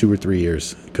 2 or 3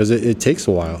 years, because it takes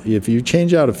a while. If you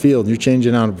change out a field, you're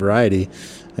changing out a variety.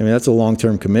 I mean, that's a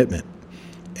long-term commitment.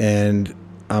 And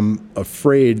I'm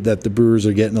afraid that the brewers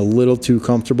are getting a little too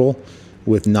comfortable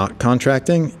with not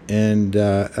contracting, and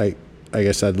I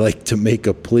guess I'd like to make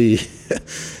a plea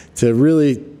to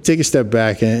really take a step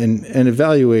back and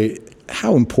evaluate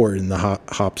how important the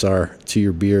hops are to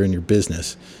your beer and your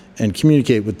business, and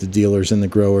communicate with the dealers and the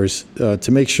growers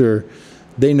to make sure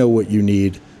they know what you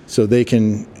need so they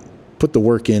can put the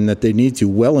work in that they need to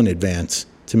well in advance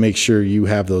to make sure you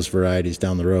have those varieties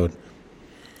down the road.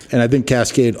 And I think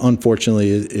Cascade, unfortunately,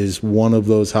 is one of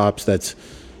those hops that's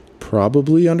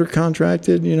probably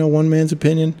under-contracted, one man's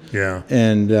opinion. Yeah.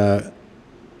 And,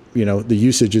 the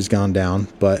usage has gone down,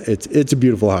 but it's a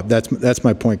beautiful hop. That's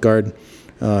my point guard,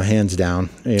 hands down.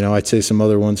 I'd say some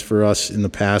other oones for us in the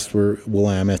past were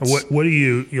Willamettes. What do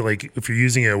you like, if you're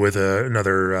using it with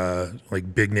another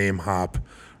big name hop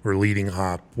or leading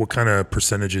hop, what kind of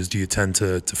percentages do you tend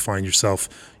to find yourself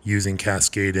using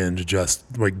Cascade in to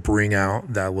just bring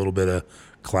out that little bit of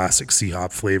classic C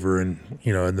hop flavor and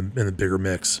in the bigger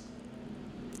mix?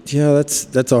 Yeah,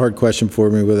 that's a hard question for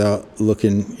me without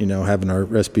looking, having our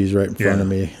recipes right in front of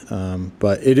me.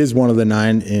 But it is one of the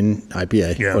 9 in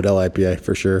IPA, Odell IPA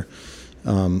for sure.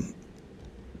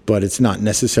 But it's not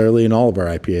necessarily in all of our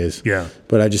IPAs. Yeah.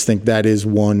 But I just think that is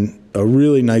a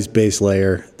really nice base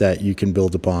layer that you can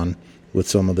build upon with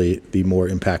some of the more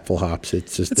impactful hops.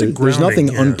 It's just there's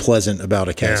nothing unpleasant about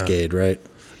a Cascade, right?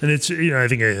 And it's I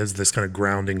think it has this kind of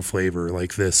grounding flavor,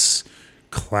 like this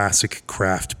classic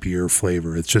craft beer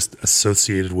flavor. It's just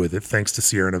associated with it, thanks to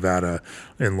Sierra Nevada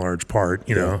in large part,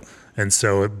 you know. And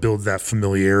so it builds that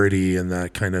familiarity and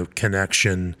that kind of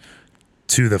connection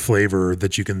to the flavor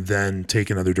that you can then take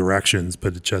in other directions,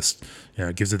 but it just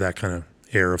it gives it that kind of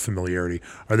air of familiarity.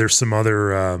 Are there some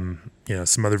other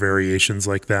some other variations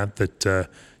like that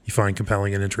you find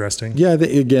compelling and interesting? Yeah,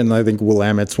 again, I think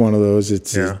Willamette's one of those.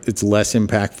 It's less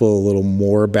impactful, a little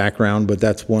more background, but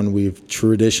that's one we've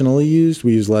traditionally used.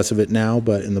 We use less of it now,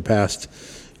 but in the past,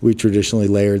 we traditionally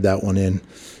layered that one in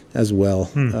as well.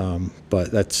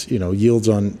 But that's, yields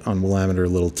on Willamette are a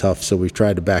little tough, so we've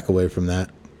tried to back away from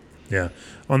that. Yeah.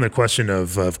 On the question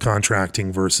of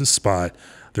contracting versus spot,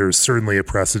 there's certainly a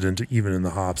precedent, even in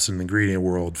the hops and ingredient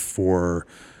world, for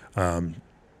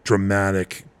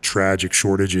dramatic, tragic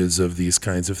shortages of these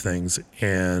kinds of things,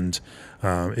 and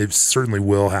it certainly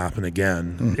will happen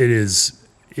again. It is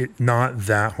not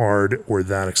that hard or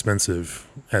that expensive,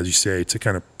 as you say, to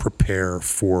kind of prepare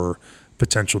for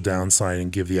potential downside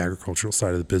and give the agricultural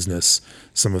side of the business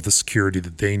some of the security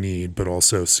that they need, but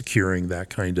also securing that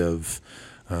kind of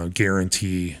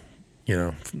guarantee,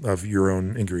 of your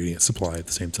own ingredient supply at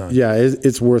the same time. Yeah,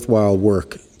 it's worthwhile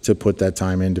work to put that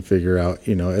time in to figure out,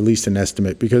 at least an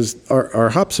estimate, because our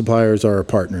hop suppliers are our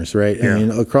partners, right? Yeah. I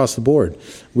mean, across the board,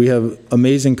 we have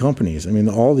amazing companies. I mean,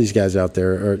 all these guys out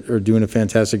there are doing a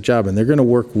fantastic job, and they're going to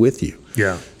work with you.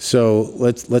 Yeah. So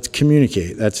let's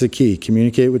communicate. That's the key.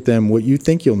 Communicate with them what you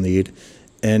think you'll need,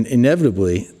 and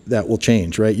inevitably that will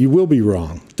change, right? You will be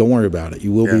wrong. Don't worry about it.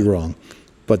 You will be wrong.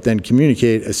 But then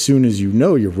communicate as soon as you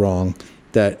know you're wrong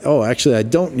that, actually, I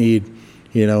don't need,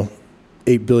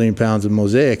 8 billion pounds of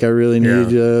Mosaic. I really need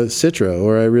Citra,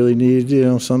 or I really need,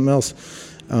 something else.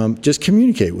 Just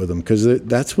communicate with them, because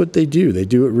that's what they do. They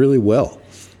do it really well.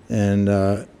 And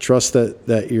trust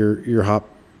that your hop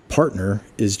partner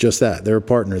is just that. They're a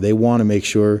partner. They want to make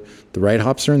sure the right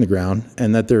hops are in the ground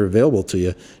and that they're available to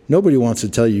you. Nobody wants to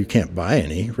tell you can't buy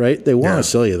any, right? They want to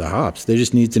sell you the hops. They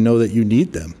just need to know that you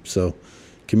need them. So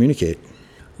communicate.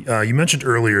 You mentioned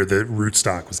earlier that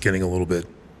rootstock was getting a little bit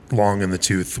long in the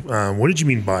tooth. What did you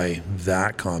mean by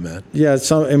that comment? Yeah,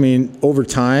 over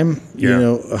time,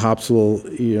 hops will,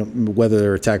 whether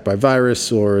they're attacked by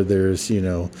virus or there's,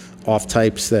 off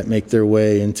types that make their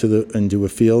way into a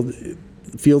field,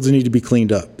 fields need to be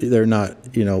cleaned up. They're not,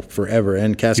 forever.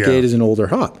 And Cascade is an older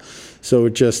hop. So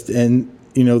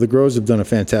the growers have done a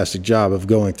fantastic job of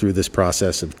going through this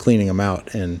process of cleaning them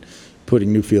out and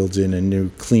putting new fields in and new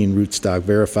clean rootstock,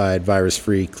 verified,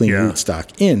 virus-free, clean rootstock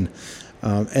in.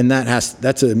 And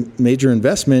that's a major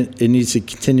investment. It needs to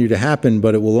continue to happen,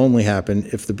 but it will only happen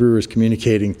if the brewer is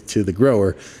communicating to the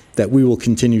grower that we will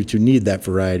continue to need that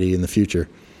variety in the future.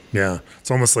 Yeah, it's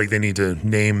almost like they need to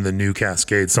name the new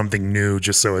Cascade something new,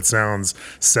 just so it sounds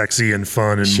sexy and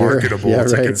fun and marketable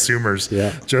to consumers,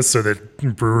 just so that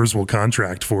brewers will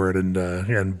contract for it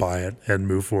and buy it and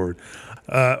move forward.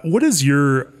 What is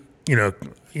your,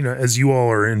 as you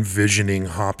all are envisioning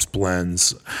hops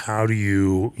blends, how do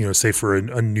you, say for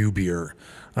a new beer,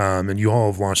 and you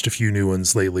all have launched a few new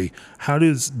ones lately, how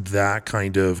does that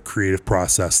kind of creative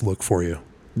process look for you?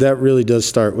 That really does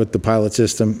start with the pilot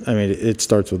system. I mean, it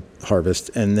starts with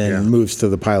harvest and then moves to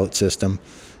the pilot system.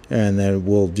 and then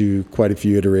we'll do quite a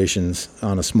few iterations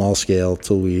on a small scale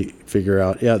till we figure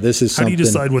out, this is something. How do you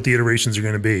decide what the iterations are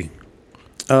going to be?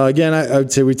 Again, I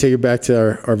would say we take it back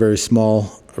to our very small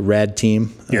rad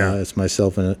team. It's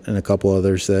myself and a couple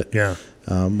others that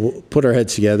we'll put our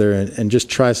heads together and just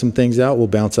try some things out. We'll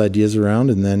bounce ideas around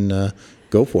and then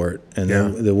go for it. And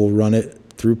then we'll run it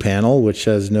through panel, which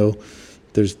has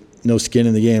there's no skin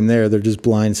in the game there. They're just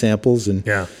blind samples. And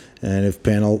if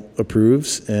panel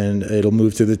approves, and it'll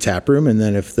move to the tap room. And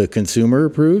then if the consumer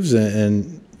approves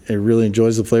and it really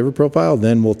enjoys the flavor profile,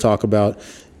 then we'll talk about,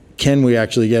 can we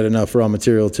actually get enough raw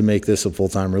material to make this a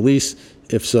full-time release?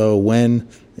 If so, when?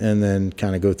 And then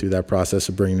kind of go through that process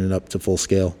of bringing it up to full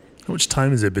scale. How much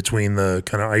time is it between the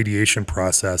kind of ideation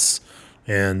process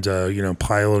and,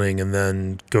 piloting and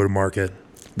then go to market?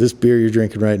 This beer you're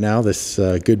drinking right now, this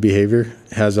Good Behavior,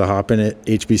 has a hop in it,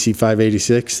 HBC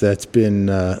 586. That's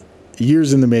been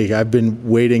years in the make. I've been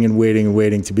waiting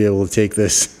to be able to take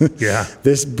this.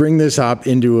 Bring this hop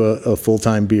into a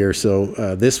full-time beer.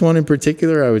 So this one in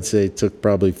particular, I would say took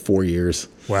probably 4 years.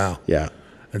 Wow. Yeah.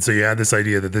 And so you had this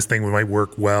idea that this thing might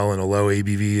work well in a lower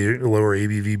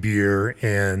ABV beer,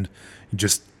 and you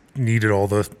just needed all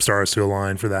the stars to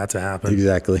align for that to happen.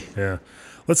 Exactly. Yeah.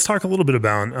 Let's talk a little bit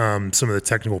about some of the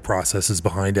technical processes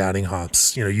behind adding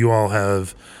hops. You all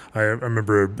have, I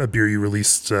remember a beer you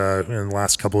released in the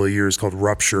last couple of years called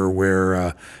Rupture,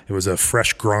 where it was a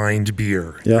fresh grind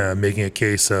beer, making a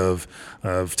case of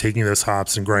taking those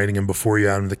hops and grinding them before you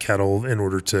add them to the kettle in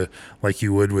order to, like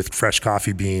you would with fresh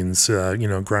coffee beans,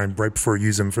 grind right before you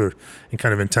use them for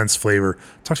kind of intense flavor.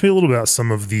 Talk to me a little about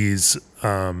some of these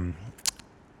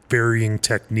varying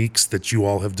techniques that you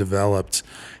all have developed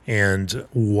and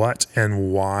what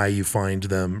and why you find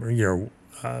them,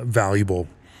 valuable.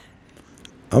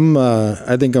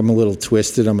 I think I'm a little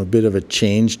twisted. I'm a bit of a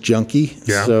change junkie.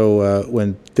 Yeah. So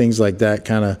when things like that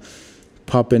kind of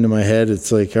pop into my head,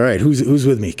 it's like, all right, who's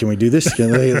with me? Can we do this?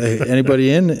 Can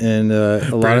anybody in? And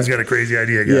Brian's got a crazy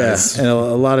idea, guys. Yeah, and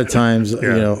a lot of times,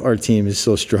 our team is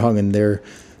so strong, and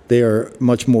they are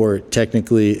much more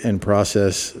technically and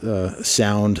process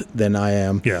sound than I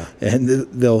am. Yeah. And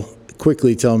they'll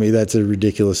quickly tell me that's a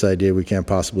ridiculous idea. We can't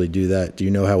possibly do that. Do you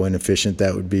know how inefficient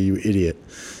that would be, you idiot?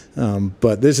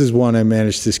 But this is one I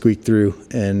managed to squeak through,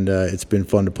 and it's been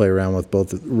fun to play around with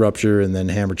both Rupture and then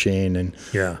Hammer Chain. And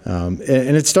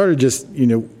it started just,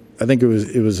 I think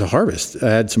it was a harvest.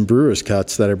 I had some brewer's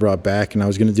cuts that I brought back, and I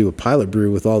was going to do a pilot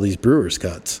brew with all these brewer's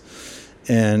cuts.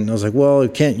 And I was like, well, I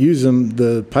can't use them.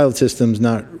 The pilot system's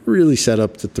not really set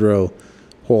up to throw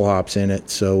whole hops in it.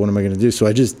 So what am I going to do? So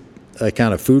I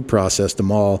kind of food processed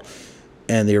them all.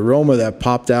 And the aroma that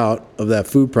popped out of that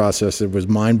food processor was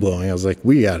mind-blowing. I was like,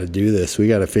 we got to do this. We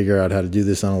got to figure out how to do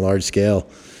this on a large scale.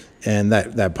 And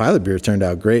that pilot beer turned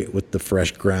out great with the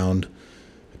fresh ground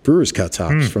brewer's cuts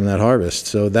hops from that harvest.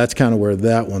 So that's kind of where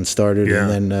that one started. Yeah.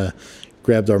 And then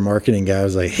grabbed our marketing guy. I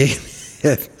was like, hey,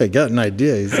 I got an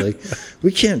idea. He's like,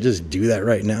 we can't just do that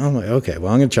right now. I'm like, okay,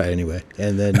 well, I'm going to try anyway.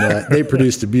 And then they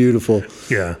produced a beautiful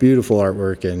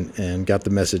artwork and got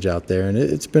the message out there. And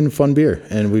it's been a fun beer.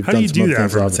 And we've done some do other that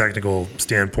things from a technical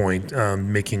standpoint?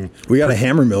 We got a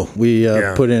hammer mill. We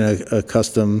put in a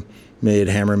custom made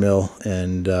hammer mill,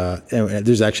 and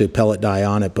there's actually a pellet die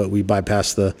on it, but we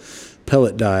bypassed the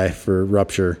pellet die for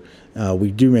Rupture.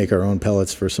 We do make our own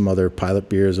pellets for some other pilot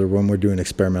beers, or when we're doing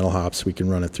experimental hops, we can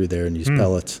run it through there and use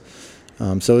pellets.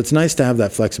 So it's nice to have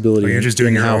that flexibility. So you're just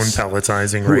doing your own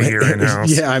pelletizing right here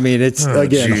in-house. Yeah, I mean, it's,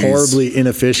 horribly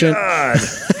inefficient.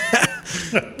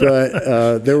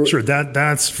 But sure,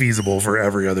 that's feasible for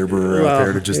every other brewer out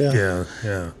there to just,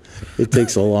 It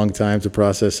takes a long time to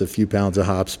process a few pounds of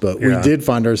hops, but we did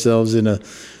find ourselves in a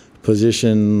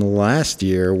position last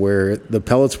year where the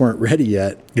pellets weren't ready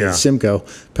yet. Simcoe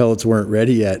pellets weren't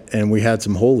ready yet, and we had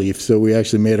some whole leaf, so we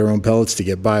actually made our own pellets to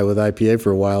get by with IPA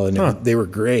for a while, and they were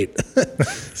great.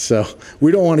 So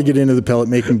we don't want to get into the pellet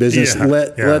making business.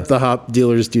 Let the hop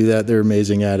dealers do that. They're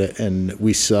amazing at it, and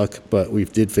we suck, but we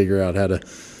did figure out how to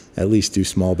at least do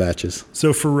small batches.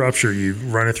 So for Rupture, you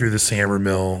run it through this hammer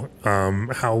mill.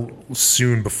 How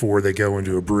soon before they go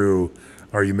into a brew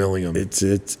are you milling them?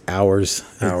 It's hours.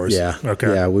 Hours?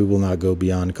 Okay. Yeah, we will not go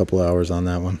beyond a couple of hours on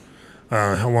that one.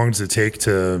 How long does it take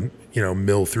to,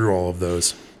 mill through all of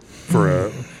those? That's for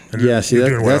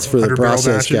the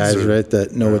process guys, right,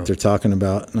 that know what they're talking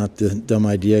about, not the dumb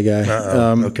idea guy.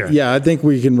 Okay. Yeah, I think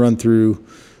we can run through,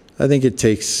 I think it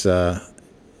takes, I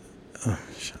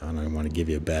don't want to give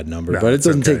you a bad number, but it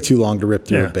doesn't take too long to rip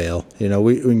through a bale.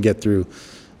 We can get through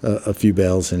a few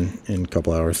bales in a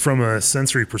couple hours. From a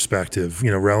sensory perspective,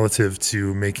 relative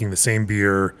to making the same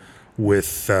beer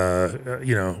with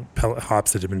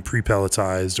hops that have been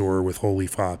pre-pelletized or with whole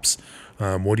leaf hops.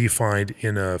 What do you find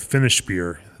in a finished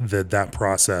beer that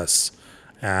process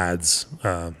adds,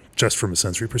 just from a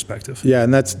sensory perspective? Yeah,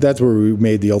 and that's where we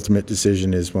made the ultimate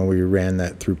decision, is when we ran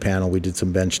that through panel. We did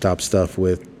some benchtop stuff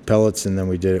with pellets, and then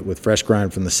we did it with fresh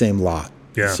grind from the same lot.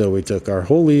 Yeah. So we took our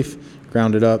whole leaf,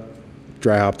 ground it up,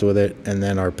 dry hopped with it, and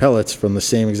then our pellets from the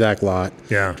same exact lot,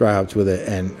 dry hopped with it,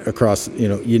 and across,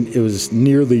 it was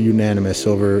nearly unanimous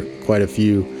over quite a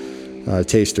few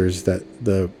tasters that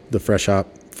the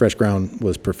fresh ground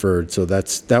was preferred. So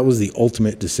that was the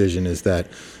ultimate decision, is that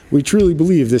we truly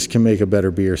believe this can make a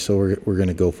better beer, so we're going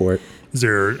to go for it. Is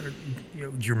there, do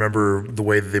you remember the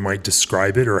way that they might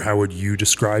describe it, or how would you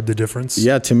describe the difference?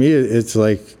 Yeah, to me, it's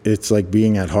like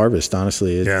being at harvest.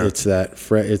 Honestly, it's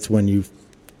it's when you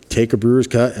take a brewer's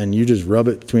cut and you just rub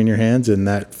it between your hands, and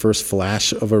that first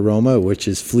flash of aroma, which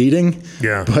is fleeting,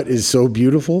 but is so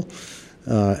beautiful,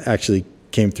 actually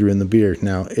came through in the beer.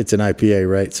 Now, it's an IPA,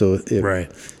 right? So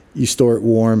you store it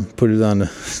warm, put it on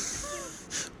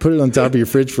top of your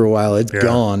fridge for a while, it's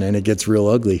gone, and it gets real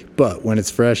ugly. But when it's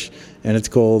fresh and it's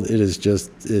cold, it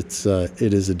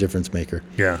is a difference maker.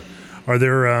 Yeah. Are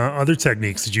there other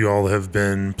techniques that you all have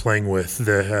been playing with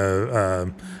that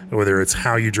have, whether it's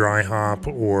how you dry hop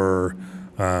or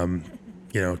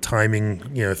timing,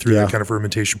 through that kind of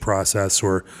fermentation process,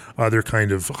 or other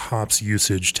kind of hops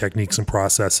usage techniques and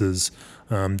processes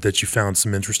that you found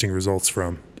some interesting results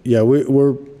from? Yeah,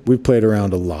 we've played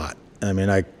around a lot. I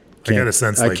mean, I got a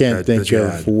sense. I can't think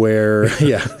of where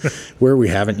we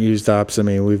haven't used hops. I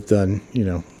mean, we've done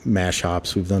mash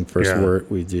hops. We've done first wort.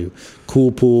 We do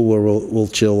cool pool, where we'll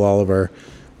chill all of our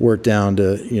wort down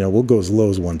to we'll go as low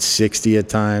as 160 at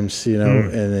times.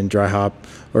 And then dry hop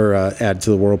or add to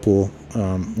the whirlpool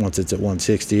once it's at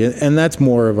 160. And that's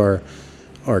more of our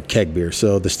keg beer.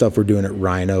 So the stuff we're doing at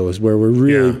Rhino is where we're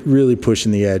really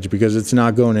pushing the edge, because it's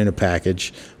not going in a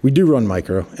package. We do run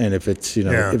micro, and if it's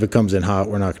if it comes in hot,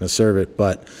 we're not going to serve it.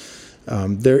 But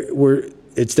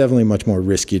it's definitely much more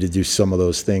risky to do some of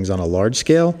those things on a large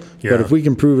scale. Yeah. But if we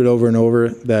can prove it over and over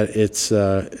that it's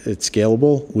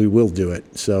scalable, we will do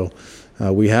it. So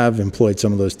we have employed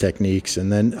some of those techniques,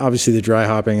 and then obviously the dry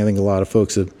hopping. I think a lot of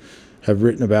folks have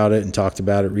written about it and talked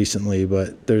about it recently,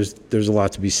 but there's a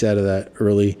lot to be said of that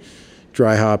early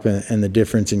dry hop and the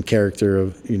difference in character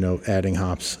of adding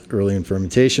hops early in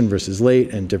fermentation versus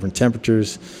late, and different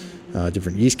temperatures,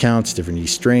 different yeast counts, different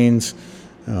yeast strains.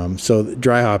 So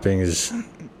dry hopping is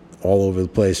all over the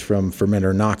place, from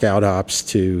fermenter knockout hops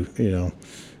to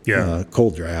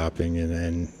cold dry hopping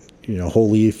and whole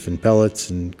leaf and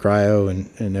pellets and cryo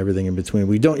and everything in between.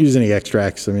 We don't use any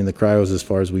extracts. I mean, the cryo is as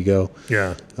far as we go.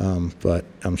 Yeah. But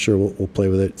I'm sure we'll play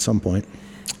with it at some point.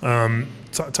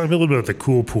 Talk a little bit about the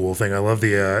cool pool thing. I love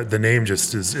the name.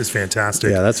 Just is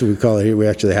fantastic. Yeah, that's what we call it here. We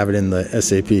actually have it in the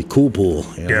SAP, cool pool.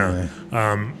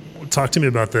 Talk to me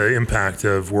about the impact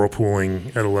of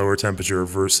whirlpooling at a lower temperature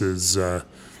versus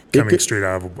coming straight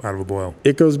out of a boil.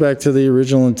 It goes back to the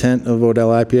original intent of Odell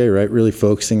IPA, right? Really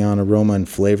focusing on aroma and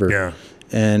flavor. Yeah.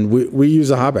 And we use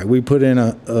a hop back. We put in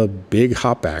a big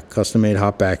hop back, custom-made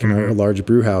hop back in our large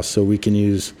brew house, so we can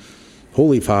use whole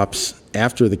leaf hops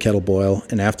after the kettle boil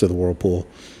and after the whirlpool.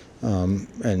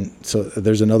 And so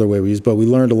there's another way we use, but we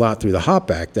learned a lot through the hop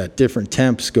back, that different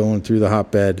temps going through the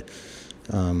hotbed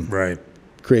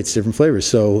creates different flavors.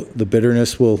 So the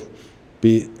bitterness will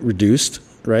be reduced,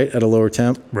 right, at a lower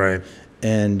temp. Right.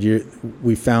 And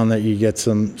we found that you get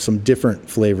some different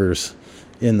flavors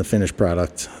in the finished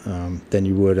product than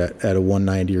you would at a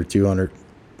 190 or 200.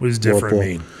 What does different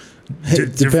mean?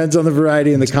 It depends on the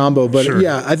variety and the combo, but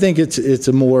yeah, I think it's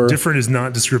a more... Different is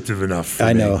not descriptive enough.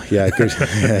 I know, yeah,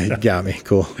 you got me,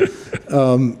 cool.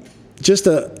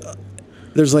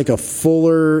 There's like a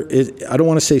fuller, I don't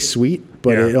want to say sweet,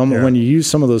 but when you use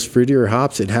some of those fruitier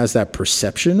hops, it has that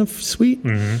perception of sweet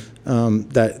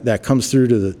that comes through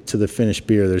to the finished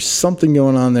beer. There's something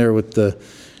going on there with the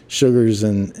sugars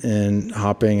and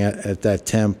hopping at that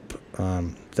temp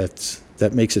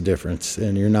that makes a difference.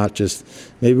 And you're not just,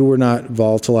 maybe we're not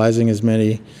volatilizing as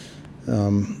many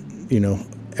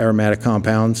aromatic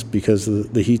compounds because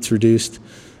the heat's reduced.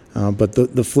 But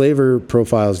the flavor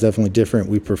profile is definitely different.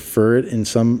 We prefer it in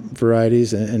some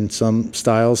varieties and some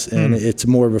styles, and it's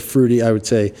more of a fruity, I would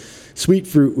say. Sweet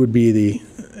fruit would be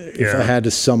if I had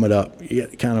to sum it up, you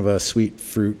get kind of a sweet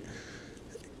fruit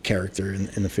character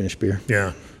in the finished beer.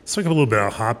 Yeah. Let's talk a little bit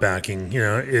about hop backing.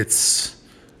 It's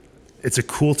a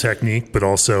cool technique, but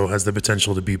also has the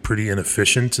potential to be pretty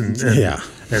inefficient and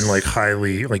like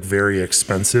highly, like very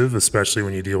expensive, especially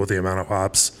when you deal with the amount of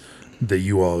hops that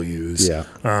you all use. Yeah.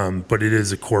 But it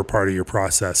is a core part of your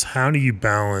process. How do you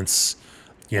balance,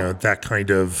 that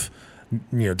kind of,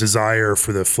 desire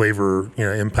for the flavor,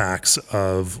 impacts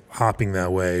of hopping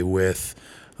that way with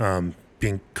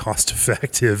being cost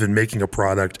effective and making a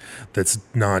product that's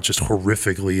not just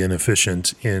horrifically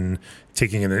inefficient in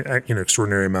taking an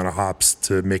extraordinary amount of hops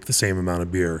to make the same amount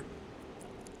of beer?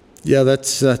 Yeah,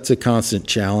 that's a constant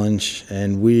challenge,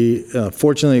 and we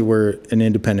fortunately we're an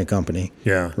independent company.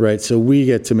 Yeah. Right. So we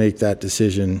get to make that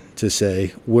decision to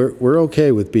say we're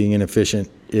okay with being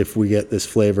inefficient if we get this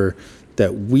flavor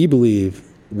that we believe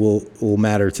will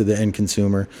matter to the end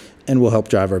consumer and will help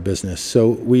drive our business. So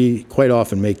we quite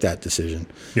often make that decision.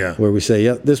 Yeah. Where we say,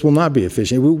 yeah, this will not be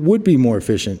efficient. It would be more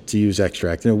efficient to use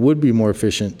extract, and it would be more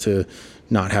efficient to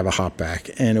not have a hop back,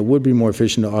 and it would be more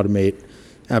efficient to automate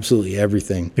absolutely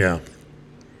everything. Yeah.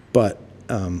 But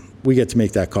we get to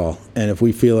make that call. And if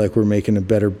we feel like we're making a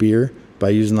better beer by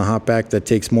using the hop back that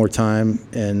takes more time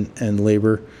and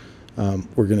labor,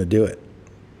 we're going to do it.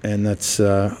 And that's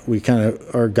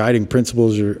our guiding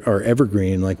principles are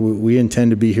evergreen. Like we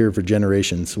intend to be here for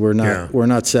generations. We're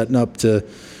not setting up to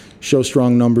show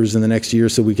strong numbers in the next year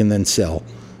so we can then sell.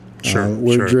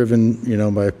 We're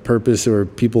driven, by purpose or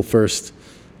people first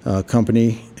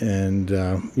company, and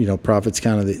profit's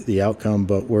kind of the outcome.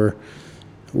 But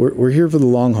we're here for the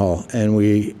long haul, and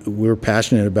we're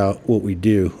passionate about what we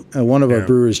do. And one of our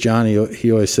brewers, Johnny,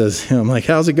 he always says, I'm like,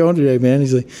 how's it going today, man?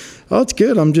 He's like, oh, it's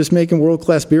good. I'm just making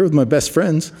world-class beer with my best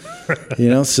friends.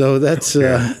 So that's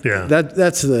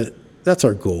that's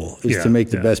our goal, is to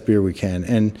make the best beer we can.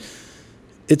 And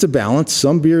it's a balance.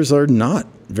 Some beers are not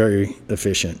very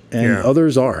efficient, and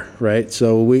others are, right?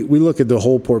 So we look at the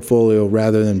whole portfolio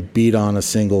rather than beat on a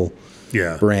single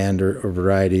brand or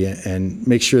variety, and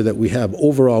make sure that we have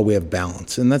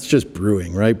balance. And that's just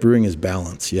brewing, right? Brewing is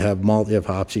balance. You have malt, you have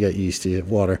hops, you got yeast, you have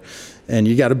water, and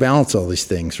you got to balance all these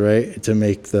things, right? To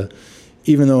make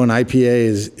even though an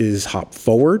IPA is hop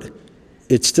forward,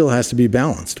 it still has to be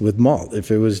balanced with malt.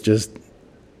 If it was just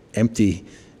empty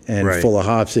and full of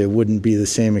hops, it wouldn't be the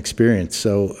same experience.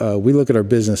 So we look at our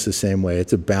business the same way.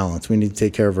 It's a balance. We need to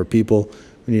take care of our people.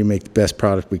 We need to make the best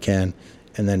product we can,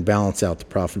 and then balance out the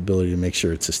profitability to make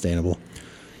sure it's sustainable.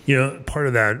 Part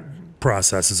of that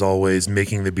process is always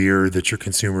making the beer that your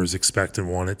consumers expect and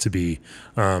want it to be.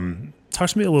 Talk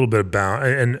to me a little bit about,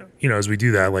 and as we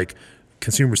do that, like,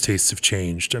 consumers' tastes have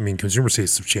changed. I mean, consumers'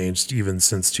 tastes have changed even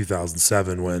since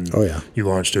 2007 when you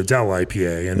launched Odell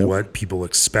IPA, and what people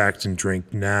expect and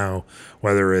drink now,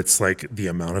 whether it's like the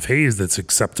amount of haze that's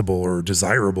acceptable or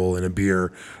desirable in a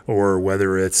beer, or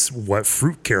whether it's what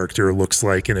fruit character looks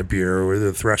like in a beer, or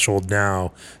the threshold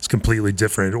now is completely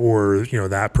different, or,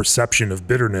 that perception of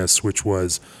bitterness, which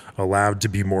was allowed to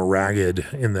be more ragged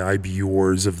in the IBU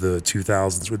wars of the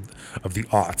 2000s of the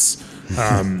aughts,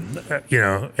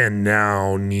 and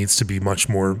now needs to be much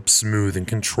more smooth and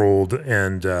controlled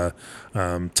and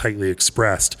tightly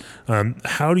expressed.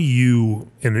 How do you,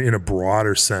 in a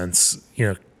broader sense,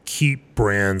 keep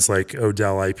brands like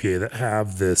Odell IPA that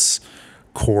have this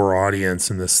core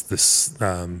audience and this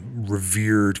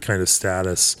revered kind of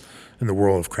status in the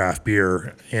world of craft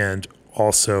beer, and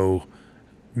also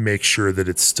make sure that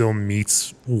it still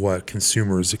meets what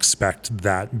consumers expect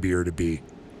that beer to be?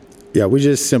 Yeah, we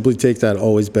just simply take that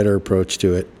always better approach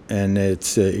to it, and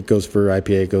it goes for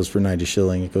IPA, it goes for 90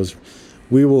 Schilling,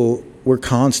 we're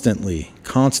constantly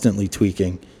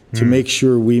tweaking to make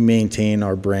sure we maintain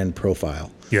our brand profile.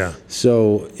 Yeah.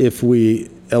 So if we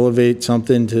elevate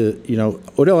something to,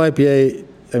 Odell IPA,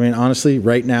 I mean, honestly,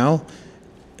 right now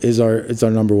it's our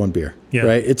number one beer. Yeah.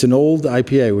 Right? It's an old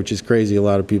IPA, which is crazy. A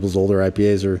lot of people's older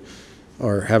IPAs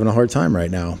are having a hard time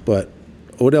right now. But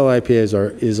Odell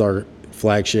IPA is our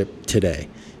flagship today.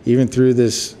 Even through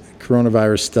this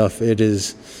coronavirus stuff,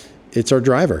 it's our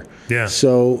driver. Yeah.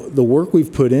 So the work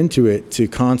we've put into it to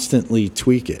constantly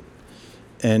tweak it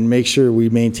and make sure we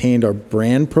maintained our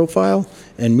brand profile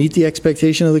and meet the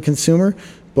expectation of the consumer,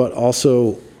 but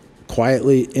also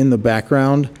quietly in the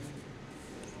background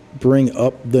bring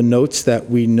up the notes that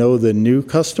we know the new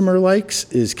customer likes,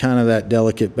 is kind of that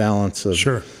delicate balance of,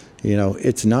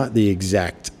 it's not the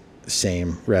exact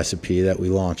same recipe that we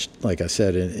launched, like I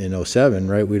said, in 2007,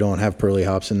 right? We don't have Pearly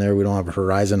hops in there. We don't have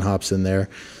Horizon hops in there.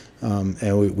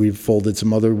 And we've folded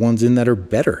some other ones in that are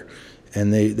better.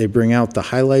 And they bring out the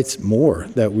highlights more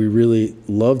that we really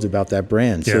loved about that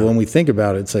brand. So when we think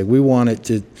about it, it's like we want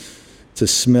it to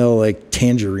smell like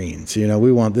tangerines.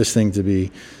 We want this thing to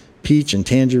be peach and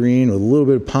tangerine with a little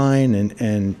bit of pine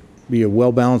and be a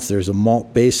well-balanced. There's a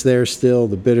malt base there still.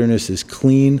 The bitterness is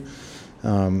clean.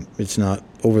 It's not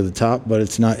over the top, but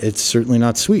it's certainly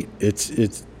not sweet.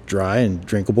 It's dry and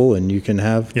drinkable, and you can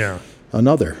have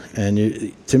another.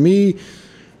 And to me,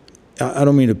 I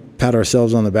don't mean to pat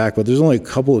ourselves on the back, but there's only a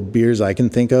couple of beers I can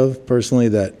think of personally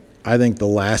that I think the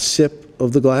last sip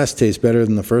of the glass tastes better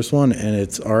than the first one, and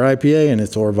it's our IPA and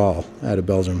it's Orval out of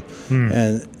Belgium.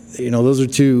 And those are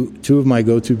two of my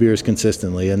go-to beers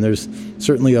consistently, and there's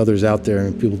certainly others out there,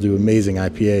 and people do amazing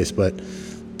IPAs, but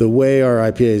the way our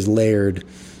IPA is layered,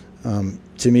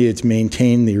 to me, it's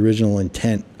maintained the original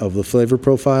intent of the flavor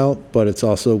profile, but it's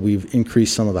also, we've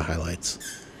increased some of the highlights.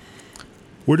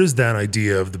 Where does that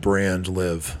idea of the brand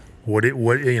live?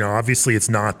 Obviously it's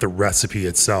not the recipe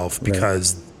itself,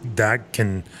 because that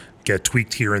can get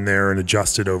tweaked here and there and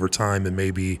adjusted over time and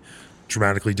maybe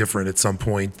dramatically different at some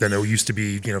point than it used to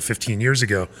be, 15 years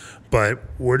ago. But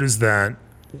where's that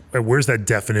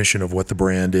definition of what the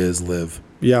brand is live?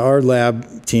 Yeah, our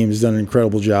lab team has done an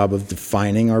incredible job of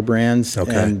defining our brands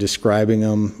and describing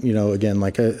them. Again,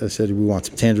 like I said, we want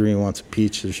some tangerine, we want some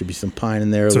peach. There should be some pine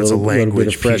in there, so a little bit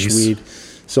of fresh weed.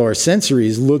 So our sensory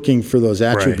is looking for those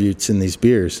attributes in these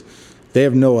beers. They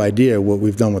have no idea what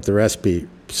we've done with the recipe.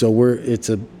 So it's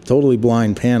a totally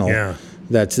blind panel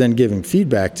that's then giving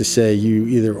feedback to say you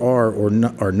either are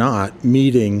or not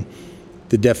meeting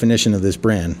the definition of this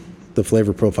brand, the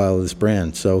flavor profile of this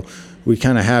brand. So we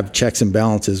kind of have checks and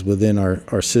balances within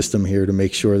our system here to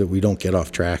make sure that we don't get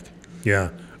off track. Yeah.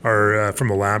 From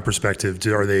a lab perspective,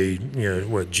 are they,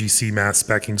 GC mass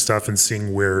specking stuff and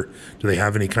seeing where, do they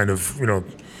have any kind of, no?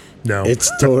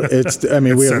 I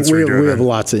mean, we have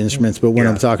lots of instruments, but when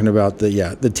I'm talking about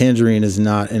the tangerine is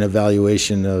not an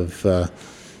evaluation of,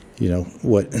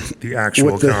 what the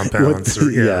actual compounds.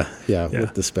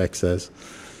 What the spec says.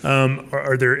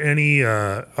 Are there any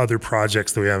other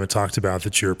projects that we haven't talked about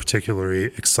that you're particularly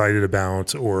excited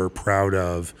about or proud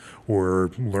of or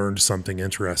learned something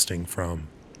interesting from?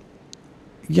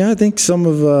 Yeah, I think some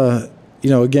of,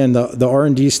 again, the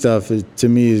R&D stuff to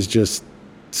me is just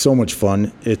so much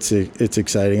fun. It's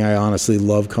exciting. I honestly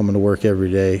love coming to work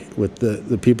every day with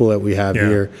the people that we have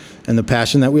here and the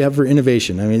passion that we have for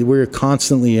innovation. I mean, we're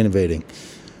constantly innovating.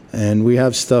 And we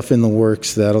have stuff in the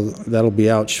works that'll be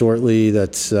out shortly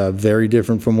that's very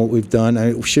different from what we've done.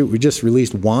 We just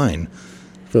released wine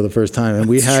for the first time, and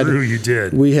That's true, you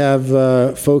did. We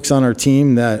have folks on our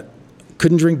team that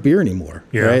couldn't drink beer anymore.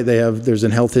 Right? There's a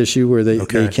health issue where they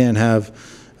can't have.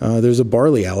 There's a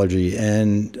barley allergy,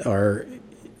 and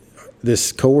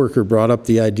this coworker brought up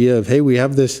the idea of, hey, we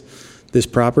have this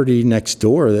property next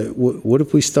door. What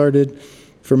if we started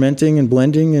fermenting and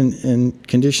blending and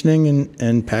conditioning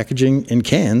and packaging in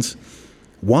cans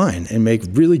wine and make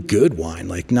really good wine?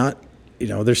 Like, not,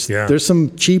 there's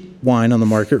some cheap wine on the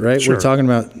market, right? Sure. We're talking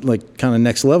about like kind of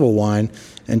next level wine,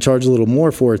 and charge a little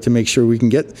more for it to make sure we can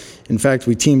get. In fact,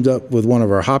 we teamed up with one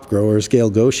of our hop growers, Gail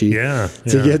Goshi, to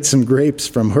get some grapes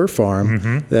from her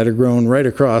farm that are grown right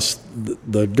across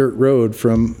the dirt road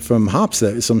from hops,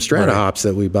 some strata hops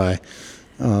that we buy.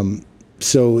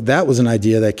 So that was an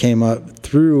idea that came up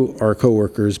through our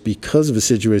coworkers because of a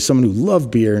situation, someone who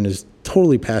loved beer and is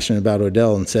totally passionate about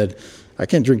Odell and said, I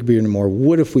can't drink beer anymore.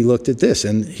 What if we looked at this?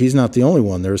 And he's not the only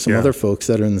one. There are some other folks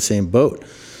that are in the same boat.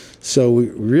 So we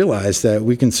realized that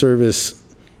we can service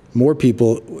more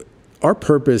people. Our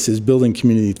purpose is building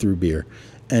community through beer.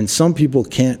 And some people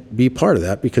can't be part of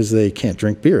that because they can't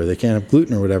drink beer. They can't have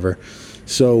gluten or whatever.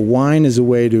 So wine is a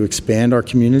way to expand our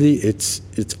community. It's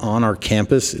on our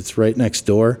campus. It's right next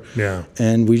door. Yeah.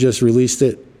 And we just released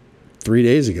it 3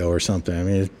 days ago or something. I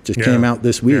mean, it just came out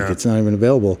this week. It's not even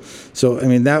available. So, I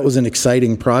mean, that was an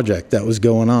exciting project that was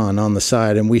going on the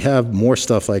side. And we have more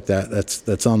stuff like that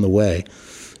that's on the way.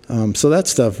 So that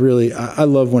stuff really, I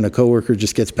love when a coworker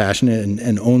just gets passionate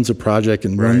and owns a project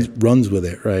and runs with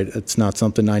it, right? It's not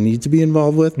something I need to be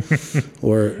involved with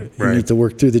or you need to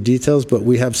work through the details, but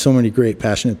we have so many great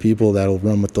passionate people that'll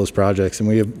run with those projects, and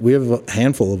we have a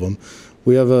handful of them.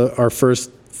 We have our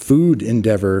first food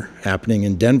endeavor happening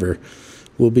in Denver.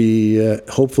 We'll be,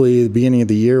 hopefully, at the beginning of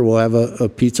the year, we'll have a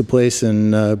pizza place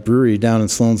and brewery down in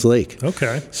Sloan's Lake.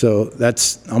 Okay. So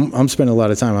I'm spending a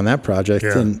lot of time on that project.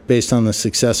 Yeah. And based on the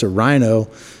success of Rhino,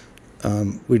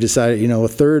 we decided, a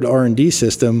third R&D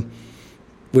system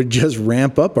would just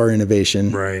ramp up our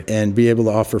innovation and be able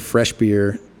to offer fresh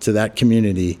beer to that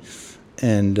community.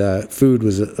 And food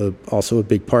was also a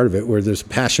big part of it, where there's a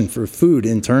passion for food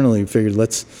internally. We figured,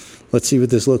 let's see what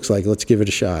this looks like. Let's give it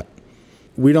a shot.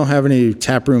 We don't have any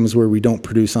tap rooms where we don't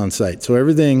produce on site. So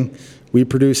everything we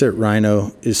produce at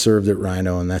Rhino is served at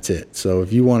Rhino, and that's it. So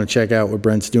if you want to check out what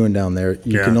Brent's doing down there,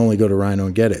 you can only go to Rhino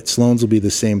and get it. Sloan's will be the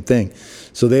same thing.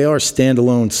 So they are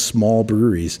standalone small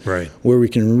breweries where we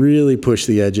can really push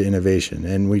the edge of innovation.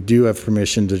 And we do have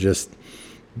permission to just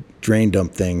drain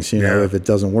dump things, if it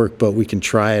doesn't work, but we can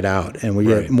try it out, and we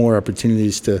get more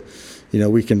opportunities to,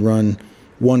 we can run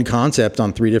one concept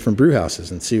on 3 different brew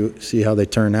houses and see how they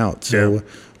turn out. So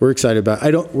we're excited about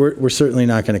it. We're certainly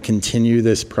not going to continue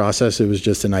this process. It was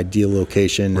just an ideal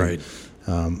location. Right.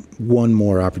 And, one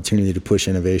more opportunity to push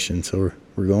innovation. So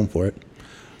we're going for it.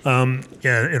 In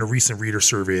a recent reader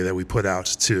survey that we put out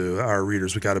to our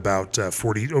readers, we got about over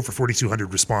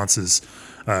 4,200 responses,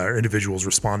 individuals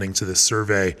responding to this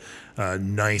survey.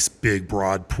 Nice, big,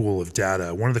 broad pool of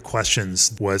data. One of the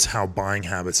questions was how buying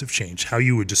habits have changed, how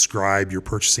you would describe your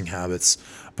purchasing habits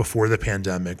before the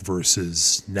pandemic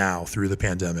versus now through the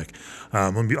pandemic.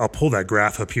 I'll pull that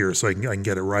graph up here so I can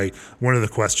get it right. One of the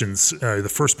questions, the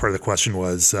first part of the question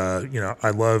was,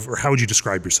 I love, or how would you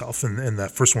describe yourself? And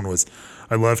that first one was,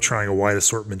 I love trying a wide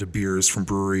assortment of beers from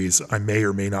breweries I may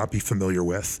or may not be familiar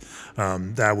with.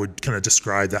 That would kind of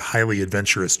describe the highly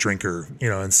adventurous drinker,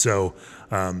 and so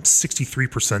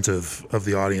 63% of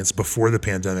the audience before the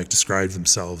pandemic described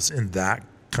themselves in that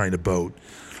kind of boat.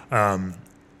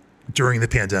 During the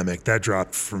pandemic, that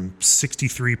dropped from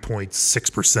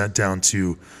 63.6% down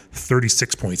to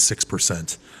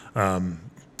 36.6%.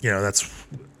 That's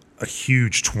a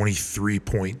huge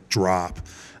 23-point drop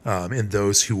in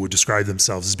those who would describe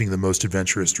themselves as being the most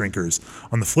adventurous drinkers.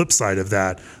 On the flip side of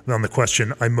that, on the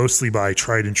question, I mostly buy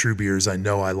tried and true beers I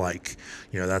know I like.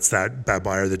 That's that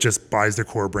buyer that just buys their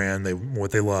core brand, what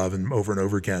they love, and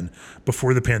over again.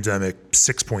 Before the pandemic,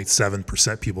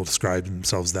 6.7% people described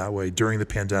themselves that way. During the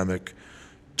pandemic,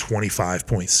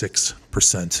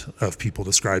 25.6% of people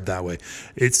described that way.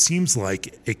 It seems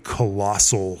like a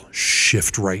colossal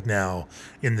shift right now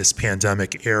in this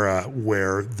pandemic era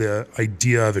where the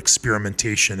idea of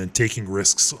experimentation and taking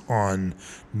risks on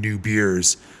new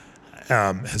beers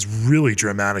has really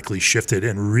dramatically shifted,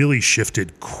 and really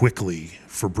shifted quickly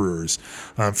for brewers.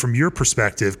 From your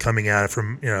perspective, coming at it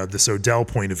from this Odell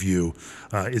point of view,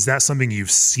 is that something you've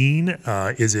seen?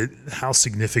 How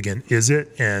significant is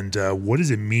it, and what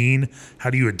does it mean? How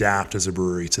do you adapt as a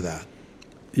brewery to that?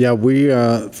 Yeah, we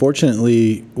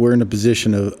fortunately we're in a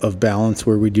position of balance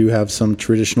where we do have some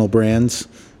traditional brands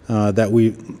that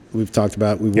we've talked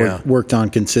about. We've worked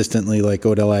on consistently, like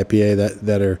Odell IPA,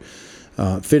 that are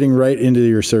fitting right into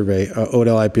your survey.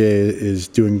 Odell IPA is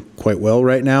doing quite well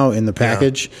right now in the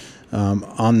package.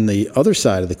 On the other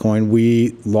side of the coin,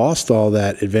 we lost all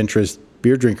that adventurous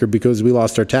beer drinker because we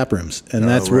lost our tap rooms, and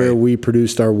that's where we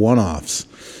produced our one-offs.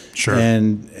 Sure.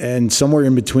 And somewhere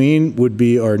in between would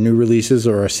be our new releases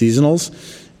or our seasonals,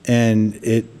 and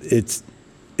it's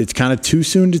kind of too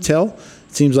soon to tell.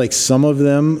 It seems like some of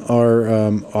them are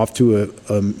off to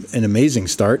an amazing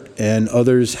start, and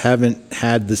others haven't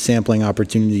had the sampling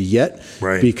opportunity yet,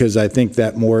 because I think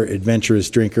that more adventurous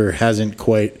drinker hasn't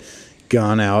quite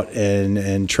gone out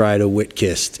and tried a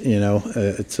Whitkist.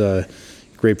 It's a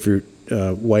grapefruit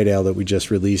white ale that we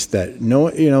just released that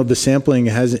the sampling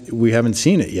we haven't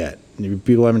seen it yet.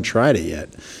 People haven't tried it yet.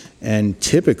 And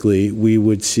typically we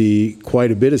would see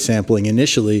quite a bit of sampling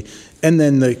initially, and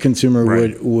then the consumer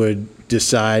would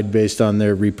decide based on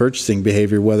their repurchasing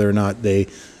behavior whether or not they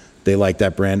like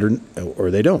that brand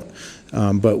or they don't.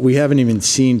 But we haven't even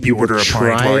seen people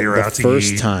try it the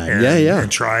first time.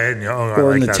 And try it. And,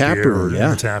 or in the tap room. In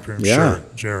the tap room.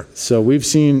 Sure. So we've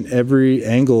seen every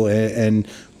angle, and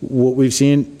what we've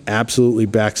seen absolutely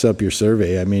backs up your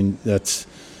survey. I mean,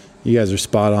 you guys are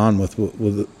spot on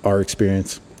with our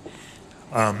experience.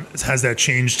 Has that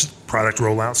changed product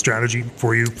rollout strategy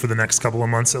for you for the next couple of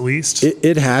months at least?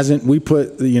 It hasn't. We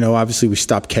put, obviously we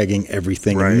stopped kegging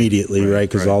everything immediately, right?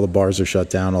 Because all the bars are shut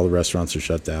down, all the restaurants are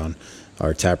shut down,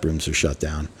 our tap rooms are shut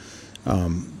down.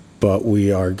 But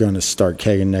we are going to start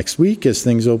kegging next week as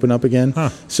things open up again.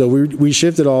 So we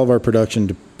shifted all of our production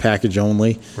to package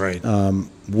only. Right.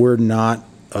 We're not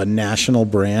a national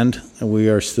brand. We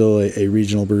are still a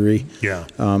regional brewery. Yeah.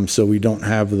 So we don't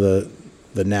have the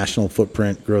national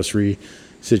footprint grocery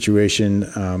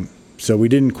situation. So we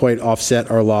didn't quite offset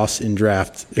our loss in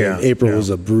draft. April was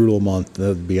a brutal month.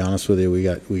 To be honest with you,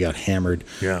 we got hammered.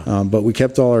 But we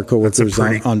kept all our coworkers That's a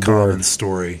pretty on board. Common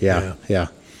story. Yeah.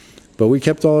 But we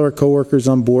kept all our coworkers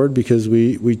on board because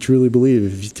we truly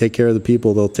believe if you take care of the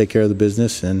people, they'll take care of the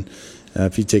business, and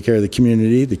if you take care of the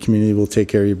community will take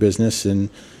care of your business. And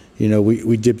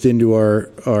we dipped into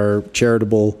our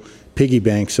charitable piggy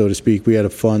bank, so to speak. We had a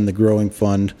fund, the growing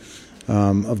fund,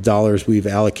 of dollars we've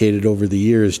allocated over the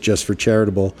years just for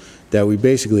charitable, that we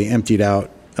basically emptied out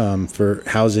for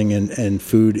housing and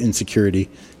food insecurity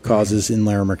causes in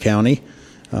Larimer County.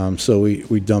 So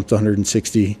we dumped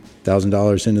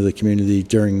 $160,000 into the community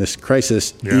during this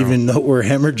crisis, even though we're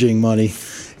hemorrhaging money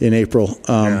in April.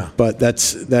 But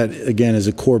that again is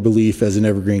a core belief as an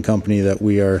evergreen company that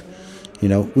we are,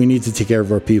 we need to take care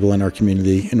of our people in our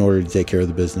community in order to take care of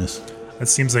the business. That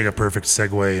seems like a perfect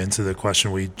segue into the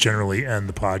question we generally end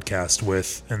the podcast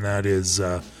with, and that is,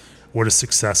 what does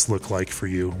success look like for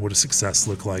you? What does success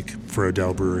look like for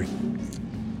Odell Brewery?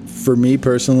 For me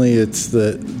personally, it's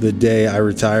the day I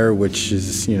retire, which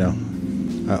is,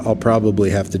 I'll probably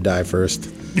have to die first.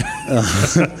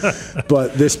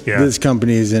 But this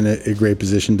company is in a great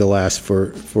position to last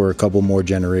for a couple more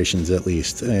generations at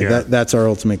least. That's our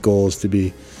ultimate goal, is to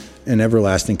be an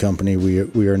everlasting company.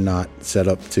 We are not set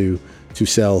up to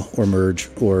sell or merge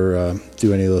or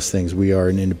do any of those things. We are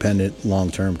an independent,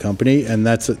 long-term company, and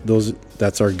that's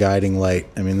our guiding light.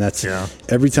 I mean,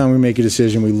 every time we make a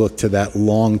decision, we look to that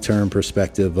long-term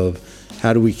perspective of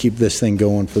how do we keep this thing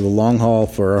going for the long haul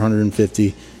for our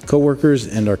 150 coworkers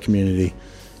and our community.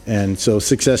 And so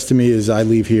success to me is I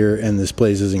leave here and this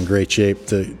place is in great shape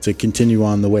to continue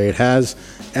on the way it has,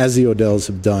 as the Odells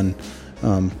have done,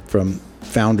 from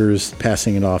founders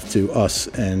passing it off to us.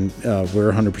 And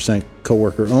we're 100%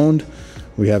 coworker owned.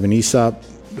 We have an ESOP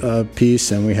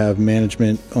piece, and we have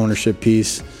management ownership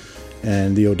piece,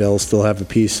 and the Odells still have a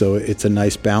piece. So it's a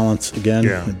nice balance again.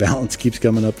 The balance keeps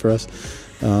coming up for us.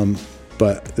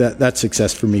 But that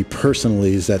success for me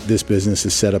personally is that this business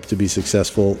is set up to be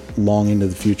successful long into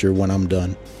the future when I'm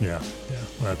done. Yeah.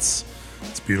 That's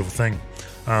a beautiful thing.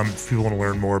 If people want to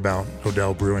learn more about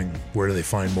Odell Brewing, where do they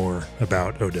find more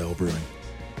about Odell Brewing?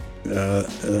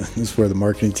 This is where the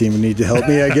marketing team would need to help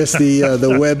me. I guess the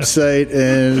website,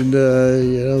 and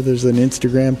there's an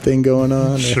Instagram thing going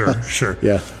on. Sure.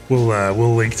 Yeah.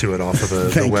 We'll link to it off of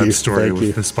the web story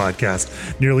with this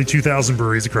podcast. Nearly 2,000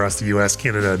 breweries across the U.S.,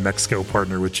 Canada, and Mexico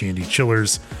partner with G&D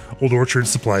Chillers. Old Orchard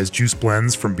supplies juice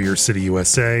blends from Beer City,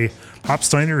 USA.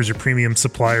 Hopsteiner is your premium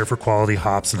supplier for quality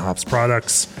hops and hops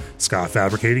products. Scott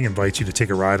Fabricating invites you to take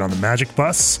a ride on the Magic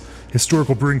Bus.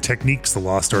 Historical Brewing Techniques, The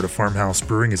Lost Art of Farmhouse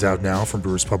Brewing, is out now from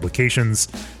Brewers Publications.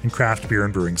 And Craft Beer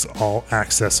and Brewing's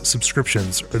all-access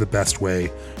subscriptions are the best way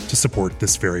to support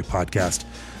this very podcast.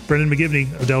 Brendan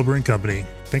McGivney, Odell Brewing Company,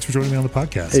 thanks for joining me on the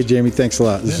podcast. Hey, Jamie, thanks a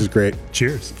lot. This is great.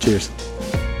 Cheers. Cheers.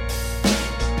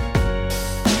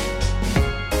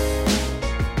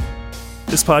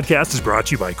 This podcast is brought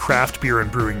to you by Craft Beer and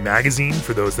Brewing Magazine,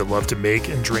 for those that love to make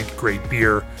and drink great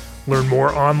beer. Learn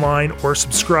more online or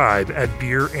subscribe at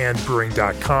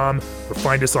beerandbrewing.com, or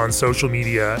find us on social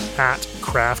media at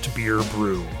Craft Beer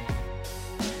Brew.